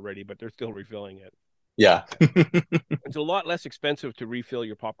off already, but they're still refilling it. Yeah. Yeah. It's a lot less expensive to refill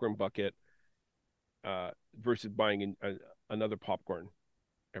your popcorn bucket versus buying another popcorn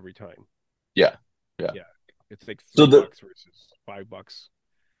every time. Yeah. Yeah. Yeah, it's like So three bucks versus $5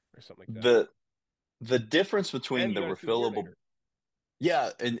 or something like that. the the difference between And the you got a souvenir refillable, later.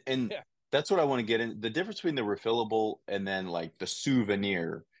 yeah, and Yeah. that's what I want to get in. The difference between the refillable and then like the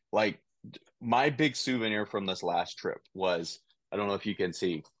souvenir. Like my big souvenir from this last trip was, I don't know if you can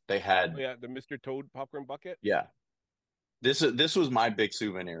see, they Oh had, yeah, the Mr. Toad popcorn bucket. yeah. This was my big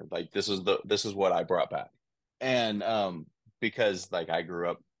souvenir. Like this is what I brought back. And because like I grew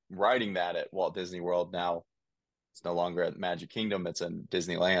up riding that at Walt Disney World. Now it's no longer at Magic Kingdom, it's in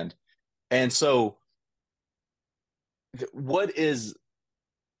Disneyland. And so what is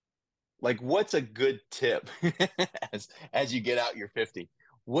like what's a good tip as you get out your 50?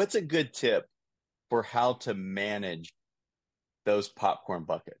 What's a good tip for how to manage those popcorn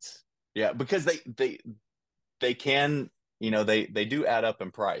buckets? Yeah, because they can, they do add up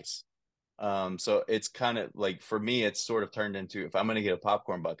in price. So it's kind of like for me, it's sort of turned into, if I'm going to get a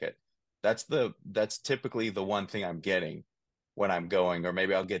popcorn bucket, that's typically the one thing I'm getting when I'm going, or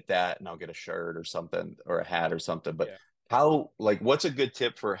maybe I'll get that and I'll get a shirt or something or a hat or something. But Yeah. what's a good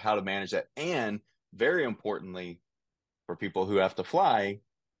tip for how to manage that? And very importantly, for people who have to fly,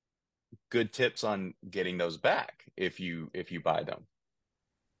 good tips on getting those back if you buy them.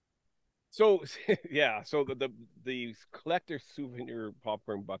 So yeah, so the collector souvenir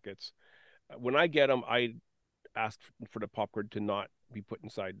popcorn buckets. When I get them, I ask for the popcorn to not be put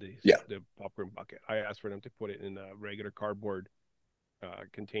inside Yeah, the popcorn bucket. I ask for them to put it in a regular cardboard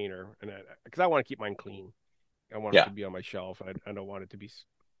container, and because I want to keep mine clean. I want it yeah. to be on my shelf. I don't want it to be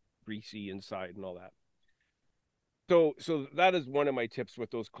greasy inside and all that. So that is one of my tips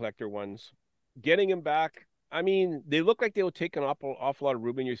with those collector ones. Getting them back, I mean, they look like they'll take an awful lot of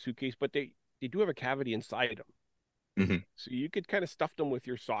room in your suitcase, but they do have a cavity inside them. Hmm. So you could kind of stuff them with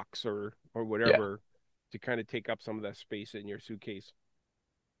your socks or Yeah, whatever to kind of take up some of that space in your suitcase.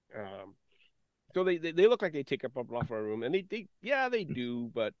 Um, so they look like they take up a lot of room, and they yeah they do,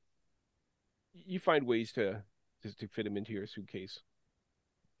 but you find ways to just to fit them into your suitcase.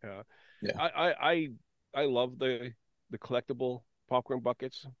 Uh, yeah, I I I I love the collectible popcorn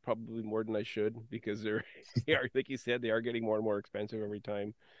buckets probably more than I should because they are like you said they are getting more and more expensive every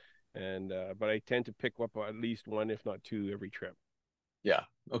time. And but I tend to pick up at least one, if not two, every trip. yeah.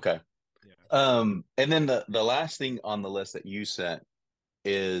 Okay. Yeah. And then the last thing on the list that you sent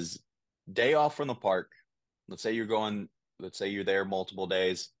is day off from the park. Let's say you're going, let's say you're there multiple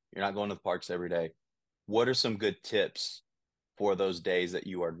days. You're not going to the parks every day. What are some good tips for those days that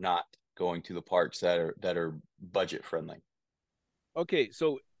you are not going to the parks that are budget friendly? Okay,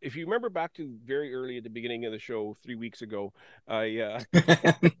 so if you remember back to very early at the beginning of the show 3 weeks ago, I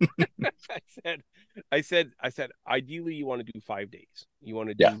I said I said ideally you want to do 5 days. You want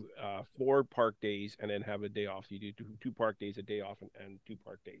to Yeah. do 4 park days and then have a day off. So you do two park days, a day off, and 2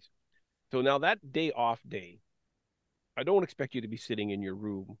 park days. So now that day off day, I don't expect you to be sitting in your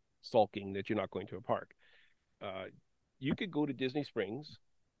room sulking that you're not going to a park. Uh, you could go to Disney Springs.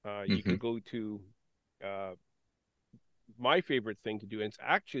 You Hmm. could go to uh, my favorite thing to do. And it's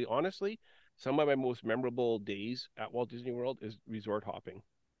actually, honestly, some of my most memorable days at Walt Disney World is resort hopping.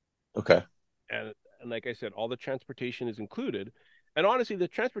 Okay. And like I said, all the transportation is included. And honestly, the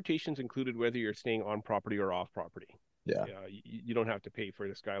transportation is included whether you're staying on property or off property. Yeah. Yeah, you don't have to pay for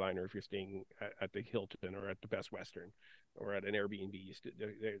the Skyliner if you're staying at the Hilton or at the Best Western or at an Airbnb.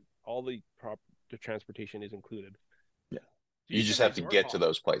 All the transportation is included. Yeah. So You you can just have to resort get to hop.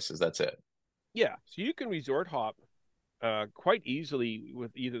 those places. That's it. Yeah, so you can resort hop quite easily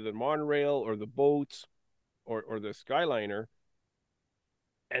with either the monorail or the boats or the Skyliner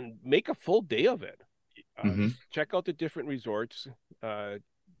and make a full day of it. Uh, Hmm. Check out the different resorts. Uh,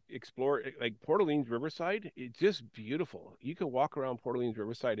 Explore like Port Orleans Riverside. It's just beautiful. You can walk around Port Orleans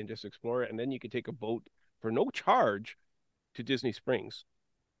Riverside and just explore it, and then you can take a boat for no charge to Disney Springs.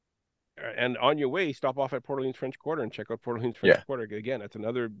 And on your way, stop off at Port Orleans French Quarter and check out Port Orleans French Yeah. Quarter. Again, that's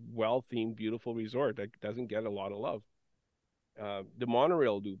another well-themed, beautiful resort that doesn't get a lot of love. The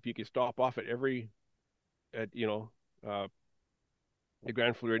monorail loop, you can stop off at every at uh, the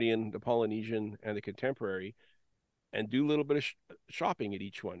Grand Floridian, the Polynesian, and the Contemporary, and do a little bit of shopping at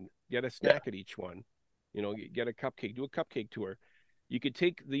each one. Get a Yeah. snack at each one. Get a cupcake. Do a cupcake tour. You could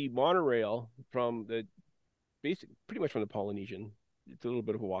take the monorail from the pretty much from the Polynesian. It's a little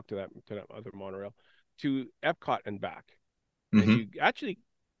bit of a walk to that other monorail to Epcot and back, and Hmm. you actually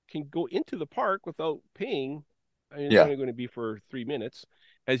can go into the park without paying. I mean, it's Yeah. only going to be for 3 minutes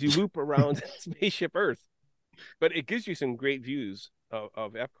as you loop around Spaceship Earth, but it gives you some great views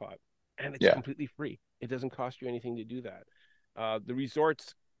of Epcot, and it's Yeah. completely free. It doesn't cost you anything to do that. The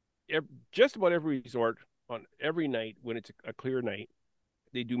resorts, just about every resort on every night when it's a clear night,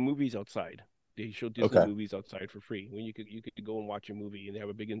 they do movies outside. They show Disney Okay. movies outside for free. When you could go and watch a movie, and they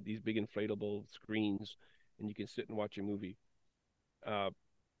have these big inflatable screens, and you can sit and watch a movie. Uh,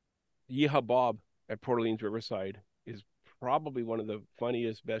 Yeehaw Bob at Port Orleans Riverside is probably one of the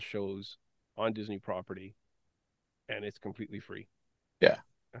funniest, best shows on Disney property, and it's completely free. Yeah.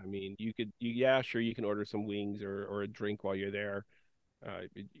 I mean, yeah, sure, you can order some wings or a drink while you're there.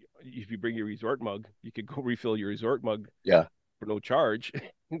 If you bring your resort mug, you could go refill your resort mug Yeah. for no charge.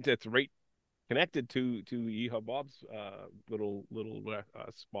 That's right connected to Yeehaw Bob's little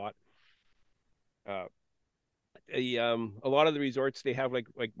spot. Uh, a lot of the resorts they have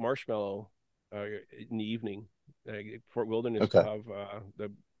like marshmallow in the evening. Fort Wilderness will Okay.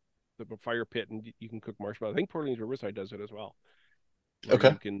 have the fire pit and you can cook marshmallow. I think Port Orleans Riverside does it as well, where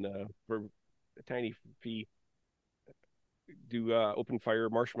Okay. you can for a tiny fee do open fire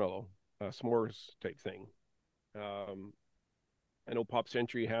marshmallow s'mores type thing. Um, I know Pop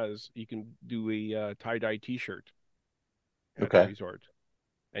Century has you can do a tie dye T-shirt at the Okay. resort,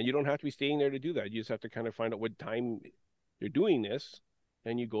 and you don't have to be staying there to do that. You just have to kind of find out what time they're doing this,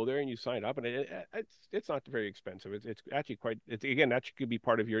 and you go there and you sign up, and it's not very expensive. It's actually quite. It's again that could be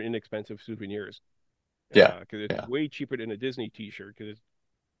part of your inexpensive souvenirs Yeah. because it's Yeah. way cheaper than a Disney T-shirt.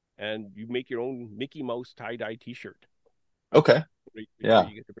 and you make your own Mickey Mouse tie-dye T-shirt. Okay. That Yeah.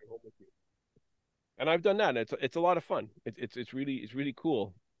 you get to bring home with you. And I've done that. And it's a lot of fun. It's really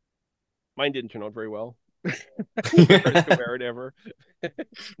cool. Mine didn't turn out very well. I never got to wear it ever.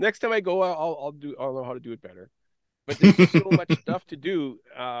 Next time I go, I'll know how to do it better. But there's just so much stuff to do.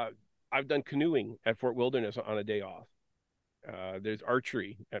 I've done canoeing at Fort Wilderness on a day off. There's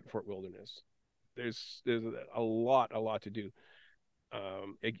archery at Fort Wilderness. There's a lot to do.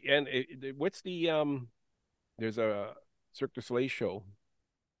 And what's there's a Cirque du Soleil show.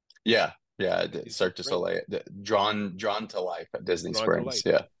 Yeah. Yeah. Is this Cirque du spring? Soleil, drawn to life at Disney Drawn to Springs.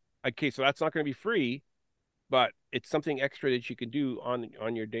 life. Yeah. Okay, so that's not going to be free, but it's something extra that you can do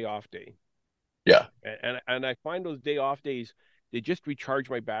on your day off day. Yeah. And I find those day off days, they just recharge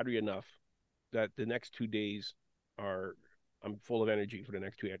my battery enough that the next 2 days are I'm full of energy for the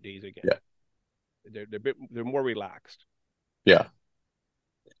next 2 days again. Yeah. They're more relaxed. Yeah.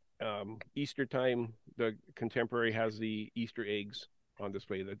 Easter time, the Contemporary has the Easter eggs on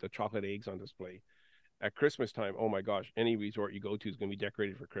display, the chocolate eggs on display. At Christmas time, oh my gosh, any resort you go to is going to be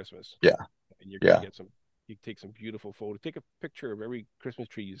decorated for Christmas. Yeah. And you're going to Yeah. get you take some beautiful photos. Take a picture of every Christmas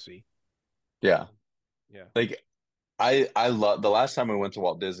tree you see. Yeah. Yeah. Like I love the last time we went to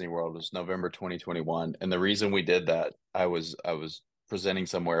Walt Disney World was November 2021. And the reason we did that, I was presenting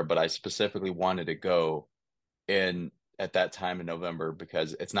somewhere, but I specifically wanted to go in at that time in November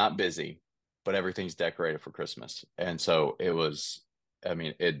because it's not busy, but everything's decorated for Christmas. And so it was, I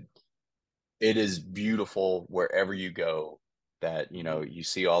mean, it is beautiful wherever you go that, you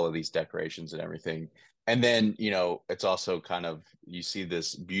see all of these decorations and everything. And then, it's also kind of, you see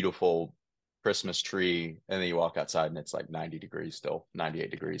this beautiful Christmas tree and then you walk outside and it's like 90 degrees still, 98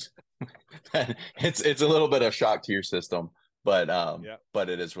 degrees. It's a little bit of shock to your system, Yeah. but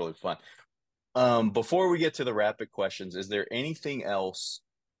it is really fun. Before we get to the rapid questions, is there anything else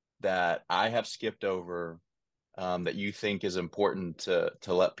that I have skipped over that you think is important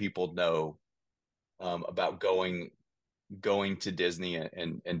to let people know about going to Disney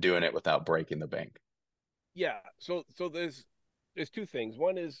and doing it without breaking the bank? Yeah. So there's two things.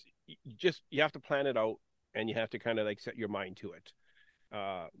 One is you have to plan it out and you have to kind of like set your mind to it.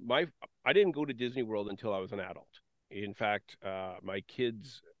 My I didn't go to Disney World until I was an adult. In fact, my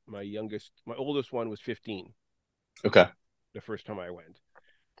oldest one was 15 Okay. the first time I went.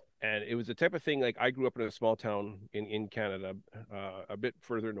 And it was the type of thing like I grew up in a small town in Canada, a bit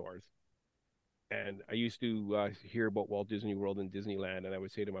further north. And I used to hear about Walt Disney World and Disneyland, and I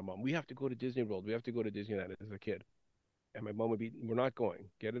would say to my mom, "We have to go to Disney World. We have to go to Disneyland." As a kid, and my mom would be, "We're not going.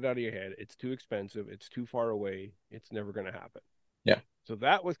 Get it out of your head. It's too expensive. It's too far away. It's never going to happen." Yeah. So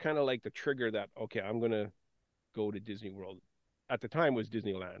that was kind of like the trigger that okay, I'm going to go to Disney World. At the time, it was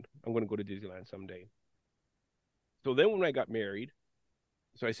Disneyland. I'm going to go to Disneyland someday. So then, when I got married,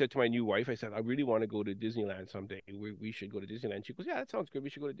 so I said to my new wife, I said, "I really want to go to Disneyland someday. We should go to Disneyland." She goes, "Yeah, that sounds good. We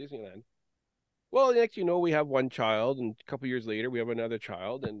should go to Disneyland." Well, next you know, we have one child, and a couple years later, we have another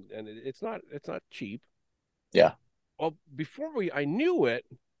child, and it's not cheap. Yeah. Well, before I knew it,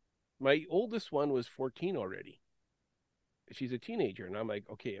 my oldest one was 14 already. She's a teenager, and I'm like,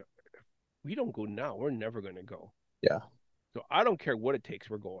 okay, if we don't go now, we're never going to go. Yeah. So I don't care what it takes,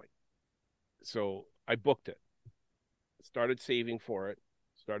 we're going. So I booked it, started saving for it,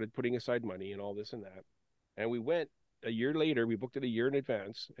 started putting aside money and all this and that, and we went a year later. We booked it a year in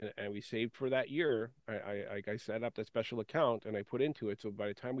advance, and we saved for that year. I set up that special account and I put into it. So by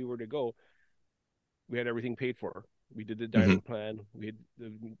the time we were to go, we had everything paid for. We did the Hmm. dining plan. We had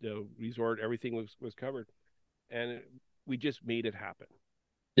the resort. Everything was covered, and we just made it happen.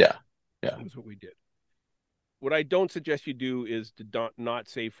 Yeah. Yeah. That's what we did. What I don't suggest you do is to not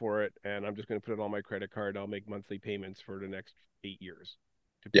save for it, and I'm just going to put it on my credit card. I'll make monthly payments for the next 8 years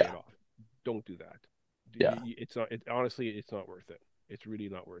to pay Yeah. it off. Don't do that. Yeah. It's not. Honestly, it's not worth it. It's really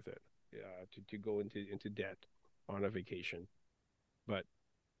not worth it. To go into debt on a vacation. But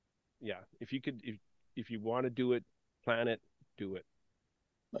yeah, if you want to do it, plan it, do it.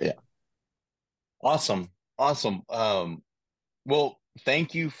 Yeah. Awesome. Awesome. Well,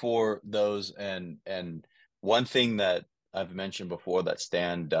 thank you for those. And one thing that I've mentioned before that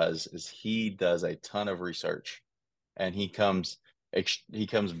Stan does is he does a ton of research, and he comes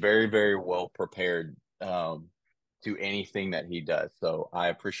very, very well prepared to anything that he does. So I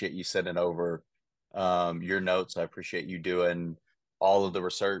appreciate you sending over your notes. I appreciate you doing all of the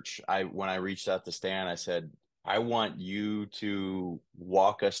research. When I reached out to Stan, I said, I want you to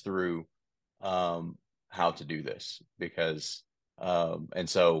walk us through how to do this because and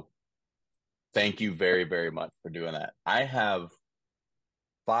so thank you very, very much for doing that. I have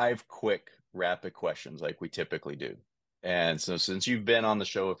 5 quick rapid questions like we typically do. And so since you've been on the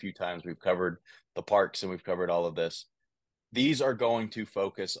show a few times, we've covered the parks and we've covered all of this. These are going to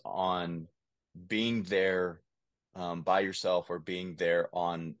focus on being there by yourself or being there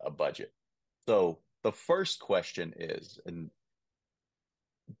on a budget. So the first question is, and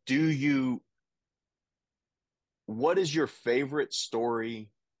do you, what is your favorite story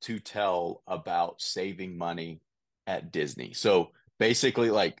to tell about saving money at Disney? So basically,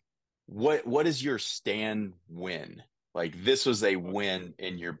 like, what is your stand win? Like, this was a win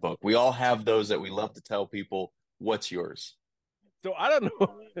in your book. We all have those that we love to tell people. What's yours? So I don't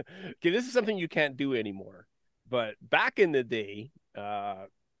know. Okay, this is something you can't do anymore. But back in the day,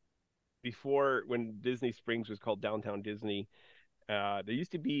 before when Disney Springs was called Downtown Disney, there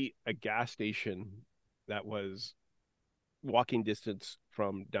used to be a gas station that was walking distance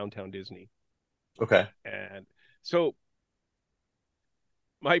from Downtown Disney. Okay. And so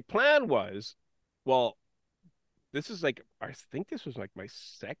my plan was, well, this is like, I think this was like my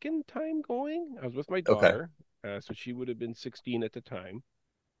second time going. I was with my Okay. daughter, so she would have been 16 at the time.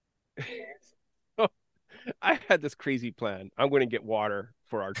 So I had this crazy plan. I'm going to get water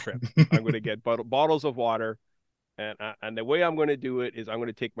for our trip. I'm going to get bottles of water, and the way I'm going to do it is I'm going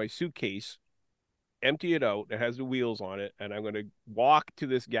to take my suitcase, empty it out. It has the wheels on it, and I'm going to walk to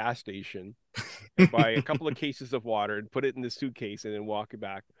this gas station and buy a couple of cases of water and put it in the suitcase, and then walk it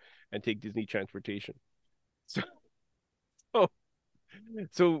back and take Disney transportation. So, so,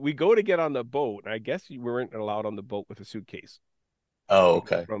 so we go to get on the boat. I guess you weren't allowed on the boat with a suitcase Oh, to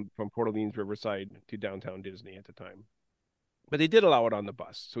go okay. from Port Orleans Riverside to downtown Disney at the time. But they did allow it on the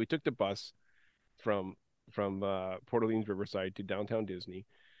bus. So we took the bus from Port Orleans Riverside to downtown Disney.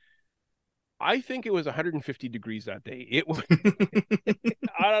 I think it was 150 degrees that day. It was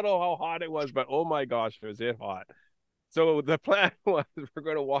I don't know how hot it was, but oh my gosh, was it hot. So the plan was we're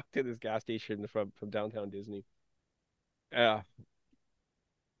going to walk to this gas station from downtown Disney. Uh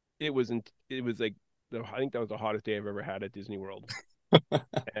it was like I think that was the hottest day I've ever had at Disney World.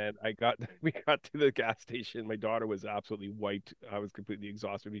 And we got to the gas station. My daughter was absolutely wiped. I was completely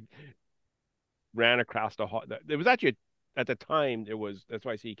exhausted. We ran across the hot. There was actually at the time there was. That's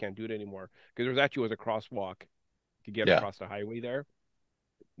why I say you can't do it anymore because there was actually was a crosswalk to get Yeah. across the highway there.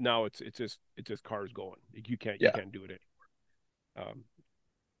 Now it's just cars going. You Yeah. can't do it anymore.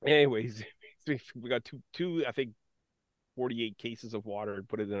 Anyways, we got two I think 48 cases of water and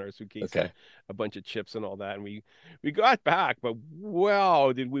put it in our suitcase and Okay. a bunch of chips and all that. And we got back, but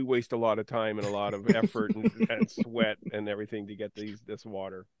wow, did we waste a lot of time and a lot of effort and sweat and everything to get this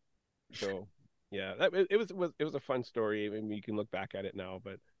water. So yeah, it was a fun story. I mean, you can look back at it now,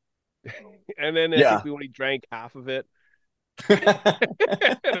 but and then I think Yeah. we only drank half of it. And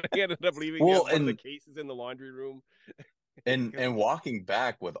I ended up leaving Well, one of the cases in the laundry room. and walking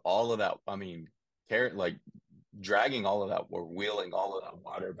back with all of that, I mean, carrot like dragging all of that, we're wheeling all of that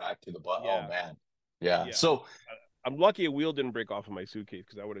water back to the butt. Oh Yeah, man. Yeah. yeah. So I'm lucky a wheel didn't break off of my suitcase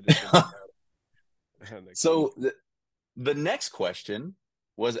because I would have just been and the key. so the next question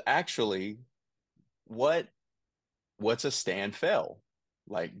was actually what what's a stand fail?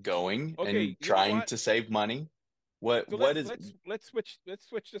 Like going Okay, and you know trying what? to save money. So What is let's switch this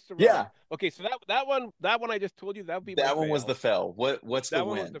around. yeah, Okay, so that one I just told you that would be my that one was the fail. fail. What's the That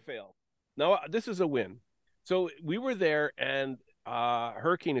one was win? the fail. Now this is a win. So we were there and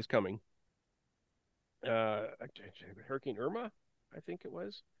hurricane is coming. Uh Hurricane Irma, I think it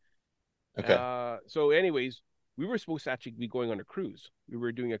was. Okay. So anyways, we were supposed to actually be going on a cruise. We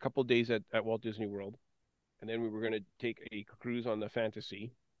were doing a couple days at Walt Disney World, and then we were going to take a cruise on the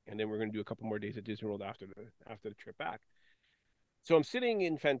Fantasy, and then we're going to do a couple more days at Disney World after the trip back. So I'm sitting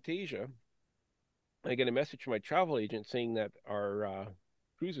in Fantasia. I get a message from my travel agent saying that our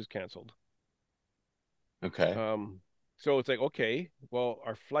cruise is canceled. Okay. Um, so it's like, okay, well,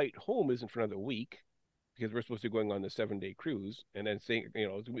 our flight home isn't for another week because we're supposed to be going on the 7 day cruise, and then saying,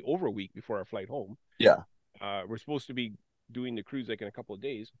 it's gonna be over a week before our flight home. Yeah. We're supposed to be doing the cruise like in a couple of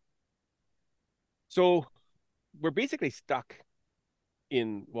days. So we're basically stuck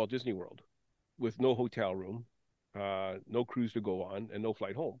in Walt Disney World with no hotel room, no cruise to go on, and no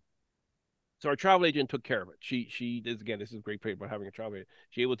flight home. So our travel agent took care of it. She does again. This is a great part about having a travel agent.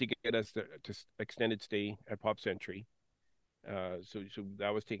 She able to get us to extended stay at Pop Century. So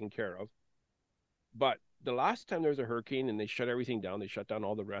that was taken care of. But the last time there was a hurricane and they shut everything down, they shut down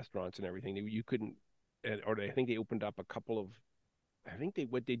all the restaurants and everything. You couldn't, or I think they opened up a couple of. I think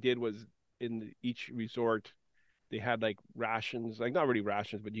what they did was in each resort they had like rations, like not really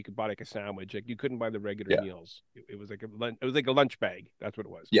rations, but you could buy like a sandwich. Like you couldn't buy the regular Yeah. meals. It was like it was like a lunch bag. That's what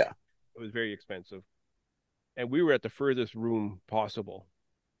it was. Yeah. It was very expensive, and we were at the furthest room possible.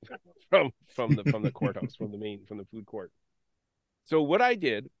 from the courthouse, from the food court. So what I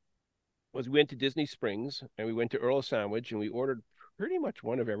did was we went to Disney Springs and we went to Earl Sandwich and we ordered pretty much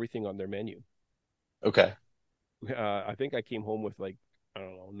one of everything on their menu. Okay. I think I came home with like, I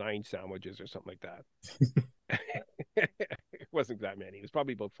don't know, 9 sandwiches or something like that. It wasn't that many. It was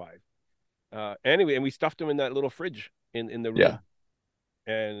probably about 5. Anyway, and we stuffed them in that little fridge in the Yeah. room.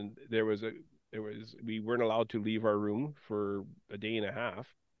 And we weren't allowed to leave our room for a day and a half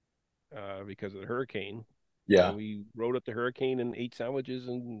because of the hurricane. Yeah. And we rode up the hurricane and ate sandwiches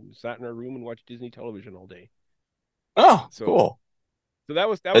and sat in our room and watched Disney television all day. Oh, So cool. so that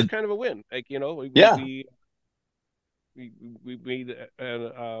was Uh, kind of a win. Like, we yeah. we we, we made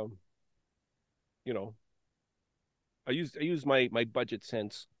an you know I used my budget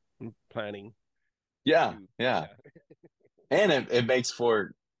sense in planning Yeah. to Yeah. yeah. And it makes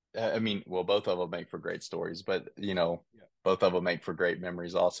for, I mean, well, both of them make for great stories, but Yeah. both of them make for great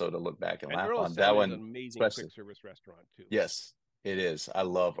memories also to look back and And laugh Earl on. That Sandwich is an one, amazing especially. quick service restaurant too. Yes, it is. I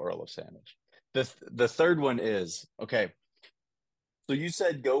love Earl of Sandwich. The third one is okay. So you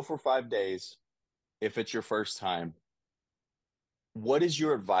said go for 5 days if it's your first time. What is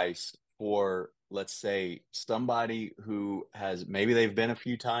your advice for, let's say, somebody who has maybe they've been a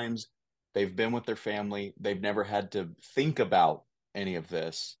few times, they've been with their family, they've never had to think about any of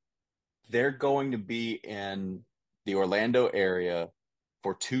this. They're going to be in the Orlando area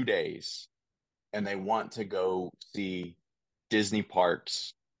for 2 days and they want to go see Disney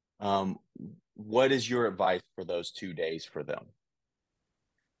parks. Um, what is your advice for those 2 days for them?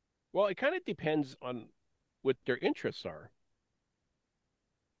 Well, it kind of depends on what their interests are.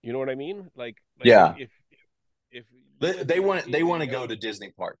 You know what I mean? Like Yeah, if they, you and they your want they kid want to and go to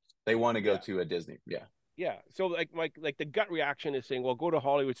Disney parks. They want to go yeah, to a Disney. Yeah. yeah. So like the gut reaction is saying, well, go to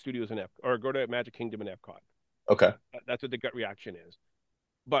Hollywood Studios and or go to Magic Kingdom and Epcot. Okay. That's what the gut reaction is.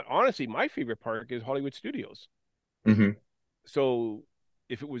 But honestly, my favorite park is Hollywood Studios. Hmm. So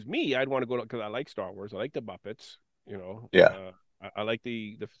if it was me, I'd want to go to because I like Star Wars. I like the Muppets. Yeah. I like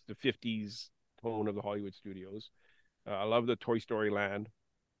the 50s tone of the Hollywood Studios. I love the Toy Story Land.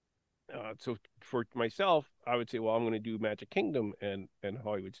 So for myself, I would say, well, I'm going to do Magic Kingdom and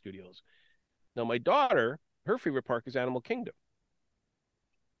Hollywood Studios. Now, my daughter, her favorite park is Animal Kingdom.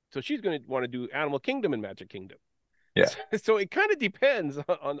 So she's going to want to do Animal Kingdom and Magic Kingdom. Yeah. So it kind of depends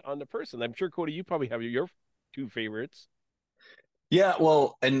on the person. I'm sure, Cody, you probably have your two favorites. Yeah.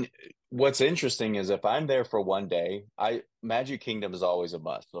 Well, and what's interesting is if I'm there for 1 day, I Magic Kingdom is always a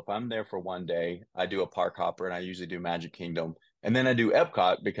must. So if I'm there for 1 day, I do a park hopper and I usually do Magic Kingdom. And then I do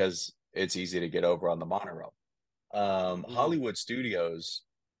Epcot because it's easy to get over on the monorail. Mm-hmm. Hollywood Studios,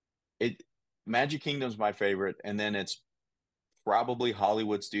 it Magic Kingdom's my favorite, and then it's probably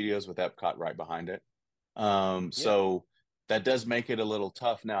Hollywood Studios with Epcot right behind it. Yeah. So that does make it a little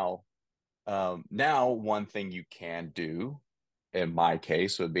tough now. Now, one thing you can do, in my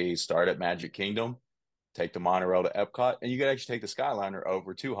case, would be start at Magic Kingdom, take the monorail to Epcot, and you could actually take the Skyliner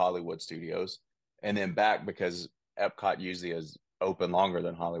over to Hollywood Studios and then back because Epcot usually is open longer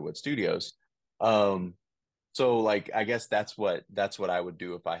than Hollywood Studios. Um, so like I guess that's what I would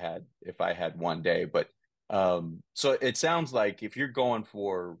do if I had 1 day. But so it sounds like if you're going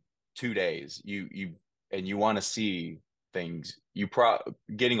for 2 days, you and you want to see things,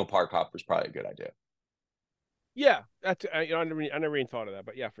 getting a park hopper is probably a good idea. Yeah, I never even thought of that,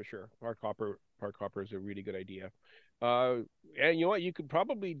 but yeah, for sure, Park Hopper is a really good idea. Uh, and you know what, you could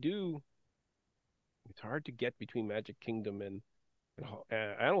probably do. It's hard to get between Magic Kingdom and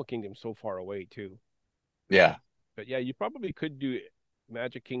Animal Kingdom so far away too. Yeah, But yeah, you probably could do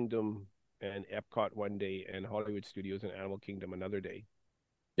Magic Kingdom and Epcot one day, and Hollywood Studios and Animal Kingdom another day.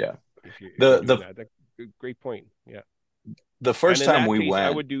 yeah. If you're The doing the that, that's a great point. Yeah. the And first in time that we case, I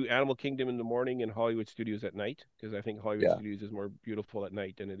went, would do Animal Kingdom in the morning and Hollywood Studios at night because I think Hollywood yeah, Studios is more beautiful at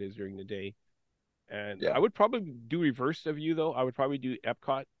night than it is during the day. And I yeah. would probably do reverse of you though. I would probably do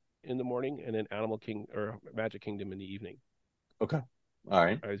Epcot in the morning and then Animal King or Magic Kingdom in the evening Okay. All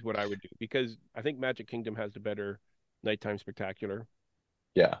right. is what I would do because I think Magic Kingdom has the better nighttime spectacular,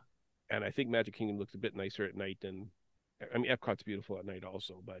 Yeah. and I think Magic Kingdom looks a bit nicer at night than. I mean, Epcot's beautiful at night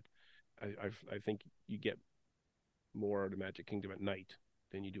also, but I think you get more of the Magic Kingdom at night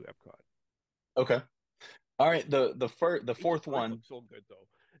than you do Epcot. Okay. All right. The Makes the fourth park one, look so good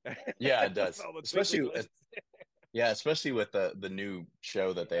though. yeah, it With does. all the twinkling Especially lights. yeah, especially with the new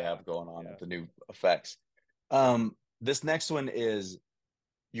show that they Yeah, have going on yeah. with the new effects. This next one is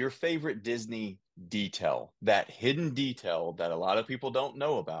your favorite Disney detail, that hidden detail that a lot of people don't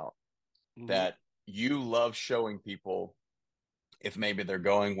know about, Hmm. that you love showing people if maybe they're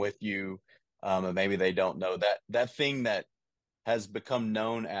going with you, and maybe they don't know that thing that has become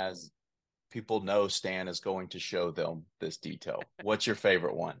known as people know Stan is going to show them this detail. What's your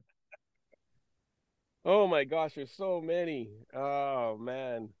favorite one? Oh my gosh, there's so many. Oh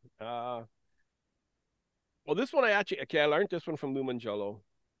man. Uh well, this one I learned this one from Lou Mangello,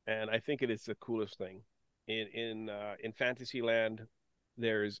 and I think it is the coolest thing. In Fantasyland,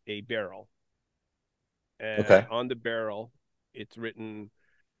 there's a barrel, and Okay. on the barrel, it's written,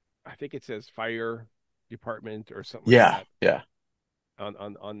 I think it says fire department or something like Yeah. that Yeah.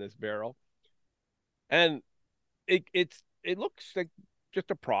 on this barrel. And it looks like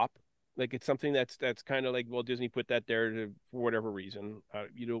just a prop. Like it's something that's kind of like, well, Disney put that there for whatever reason.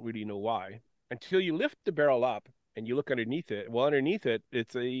 You don't really know why until you lift the barrel up and you look underneath it. Well, underneath it,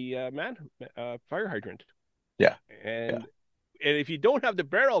 it's a fire hydrant. Yeah. Yeah. And and if you don't have the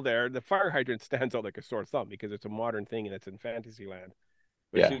barrel there, the fire hydrant stands out like a sore thumb because it's a modern thing and it's in Fantasyland.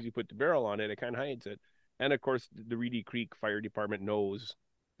 But as soon Yeah. as you put the barrel on it, it kind of hides it. And of course, the Reedy Creek Fire Department knows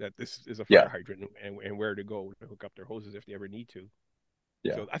that this is a fire Yeah. hydrant and where to go to hook up their hoses if they ever need to.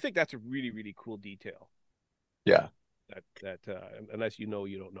 Yeah. So I think that's a really, really cool detail Yeah. that unless you know,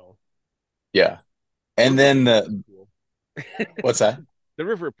 you don't know. Yeah. The And River then Pooh is cool. what's that? The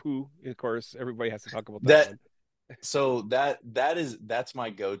River Pooh, of course, everybody has to talk about that That one. so that's my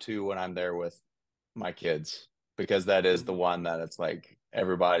go-to when I'm there with my kids, because that is the Mhm. one that it's like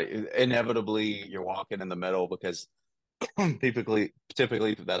everybody inevitably you're walking in the middle, because typically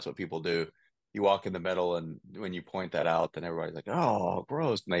that's what people do. You walk in the middle, and when you point that out, then everybody's like, "Oh,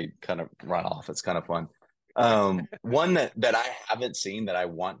 gross," and they kind of run off. It's kind of fun. One that I haven't seen that I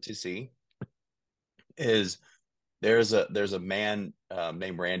want to see is there's a man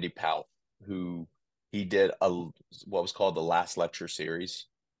named Randy Pout who he did what was called the Last Lecture series,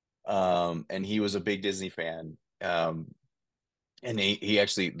 and he was a big Disney fan. And he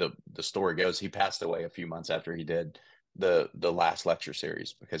actually, the story goes, he passed away a few months after he did the Last Lecture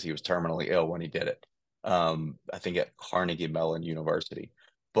series because he was terminally ill when he did it. I think at Carnegie Mellon University.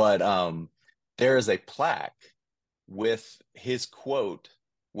 But there is a plaque with his quote,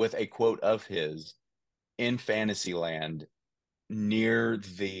 with a quote of his in Fantasyland near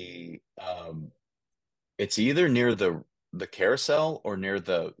the it's either near the carousel or near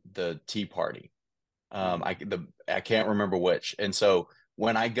the tea party. Mhm. I can't remember which. And so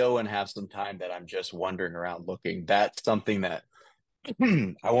when I go and have some time that I'm just wandering around looking, that's something that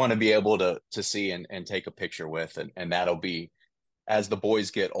I want to be able to see and take a picture with, and that'll be, as the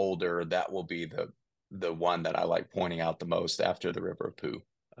boys get older, that will be the one that I like pointing out the most after the River of Pooh.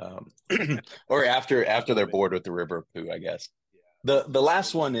 Or after they're Love it. bored with the River of Pooh, I guess. Yeah, The those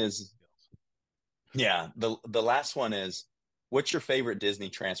last are one cool is, details. yeah, the last one is, what's your favorite Disney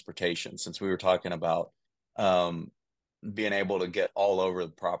transportation? Since we were talking about um being able to get all over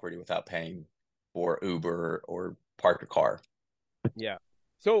the property without paying for Uber or park a car. Yeah.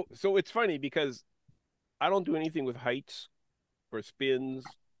 So it's funny because I don't do anything with heights or spins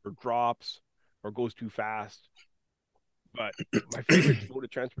or drops or goes too fast. But my favorite mode of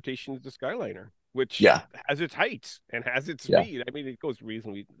transportation is the Skyliner, which Yeah, has its heights and has its yeah, speed. I mean, it goes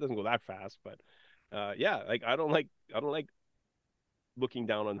reasonably, it doesn't go that fast, but yeah, like I don't like looking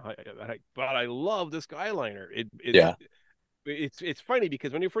down on height, but I love the Skyliner. yeah, It's funny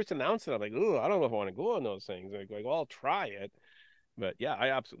because when you first announced it, I'm like, oh, I don't know if I want to go on those things. Like, well, I'll try it. But yeah, I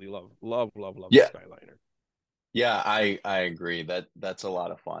absolutely love the yeah, Skyliner. yeah. I agree that that's a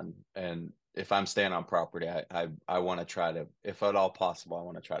lot of fun. And if I'm staying on property, I want to try to, if at all possible, I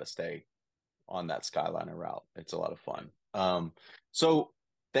want to try to stay on that Skyliner route. It's a lot of fun. So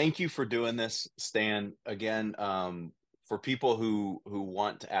thank you for doing this, Stan. Again, for people who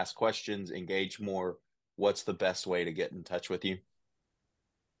want to ask questions, engage more, what's the best way to get in touch with you?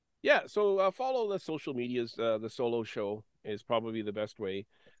 Yeah, so follow the social medias. The solo show is probably the best way.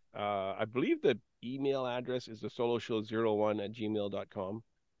 I believe the email address is the solo show 01 at gmail.com.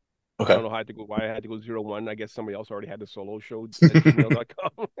 I Okay. don't know why I had to go 01. I guess somebody else already had the solo show at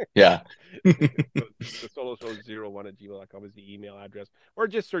gmail.com. Yeah. So the solo show 01 at gmail.com is the email address. Or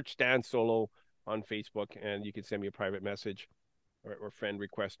just search Stan Solo on Facebook and you can send me a private message or friend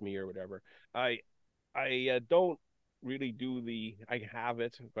request me or whatever. I don't really do I have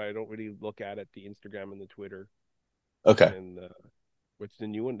it, but I don't really look at it, the Instagram and the Twitter Okay. and what's the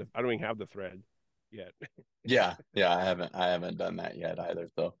new one? I don't even have the thread yet. Yeah. Yeah. I haven't done that yet either.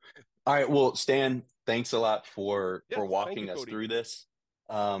 So, all right. Well, Stan, thanks a lot for Yes, thank you, walking us Cody. through this.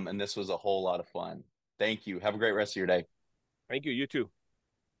 And this was a whole lot of fun. Thank you. Have a great rest of your day. Thank you. You too.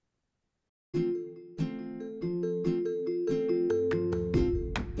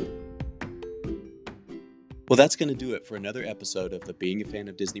 Well, that's going to do it for another episode of the Being a Fan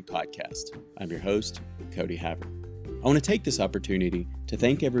of Disney podcast. I'm your host, Cody Haver. I want to take this opportunity to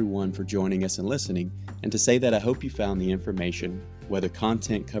thank everyone for joining us and listening, and to say that I hope you found the information, whether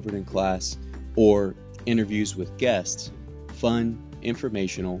content covered in class or interviews with guests, fun,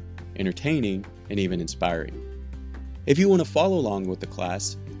 informational, entertaining, and even inspiring. If you want to follow along with the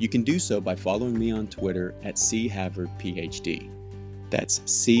class, you can do so by following me on Twitter at CHavardPhD. That's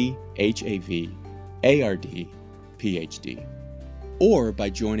CHAVARD or by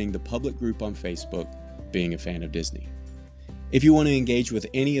joining the public group on Facebook, Being a Fan of Disney. If you want to engage with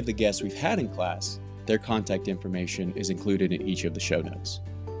any of the guests we've had in class, their contact information is included in each of the show notes.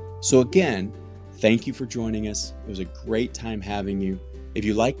 So again, thank you for joining us. It was a great time having you. If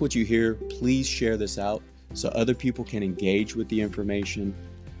you like what you hear, please share this out so other people can engage with the information,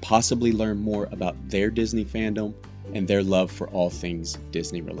 possibly learn more about their Disney fandom and their love for all things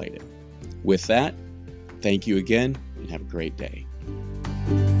Disney related. With that, thank you again and have a great day.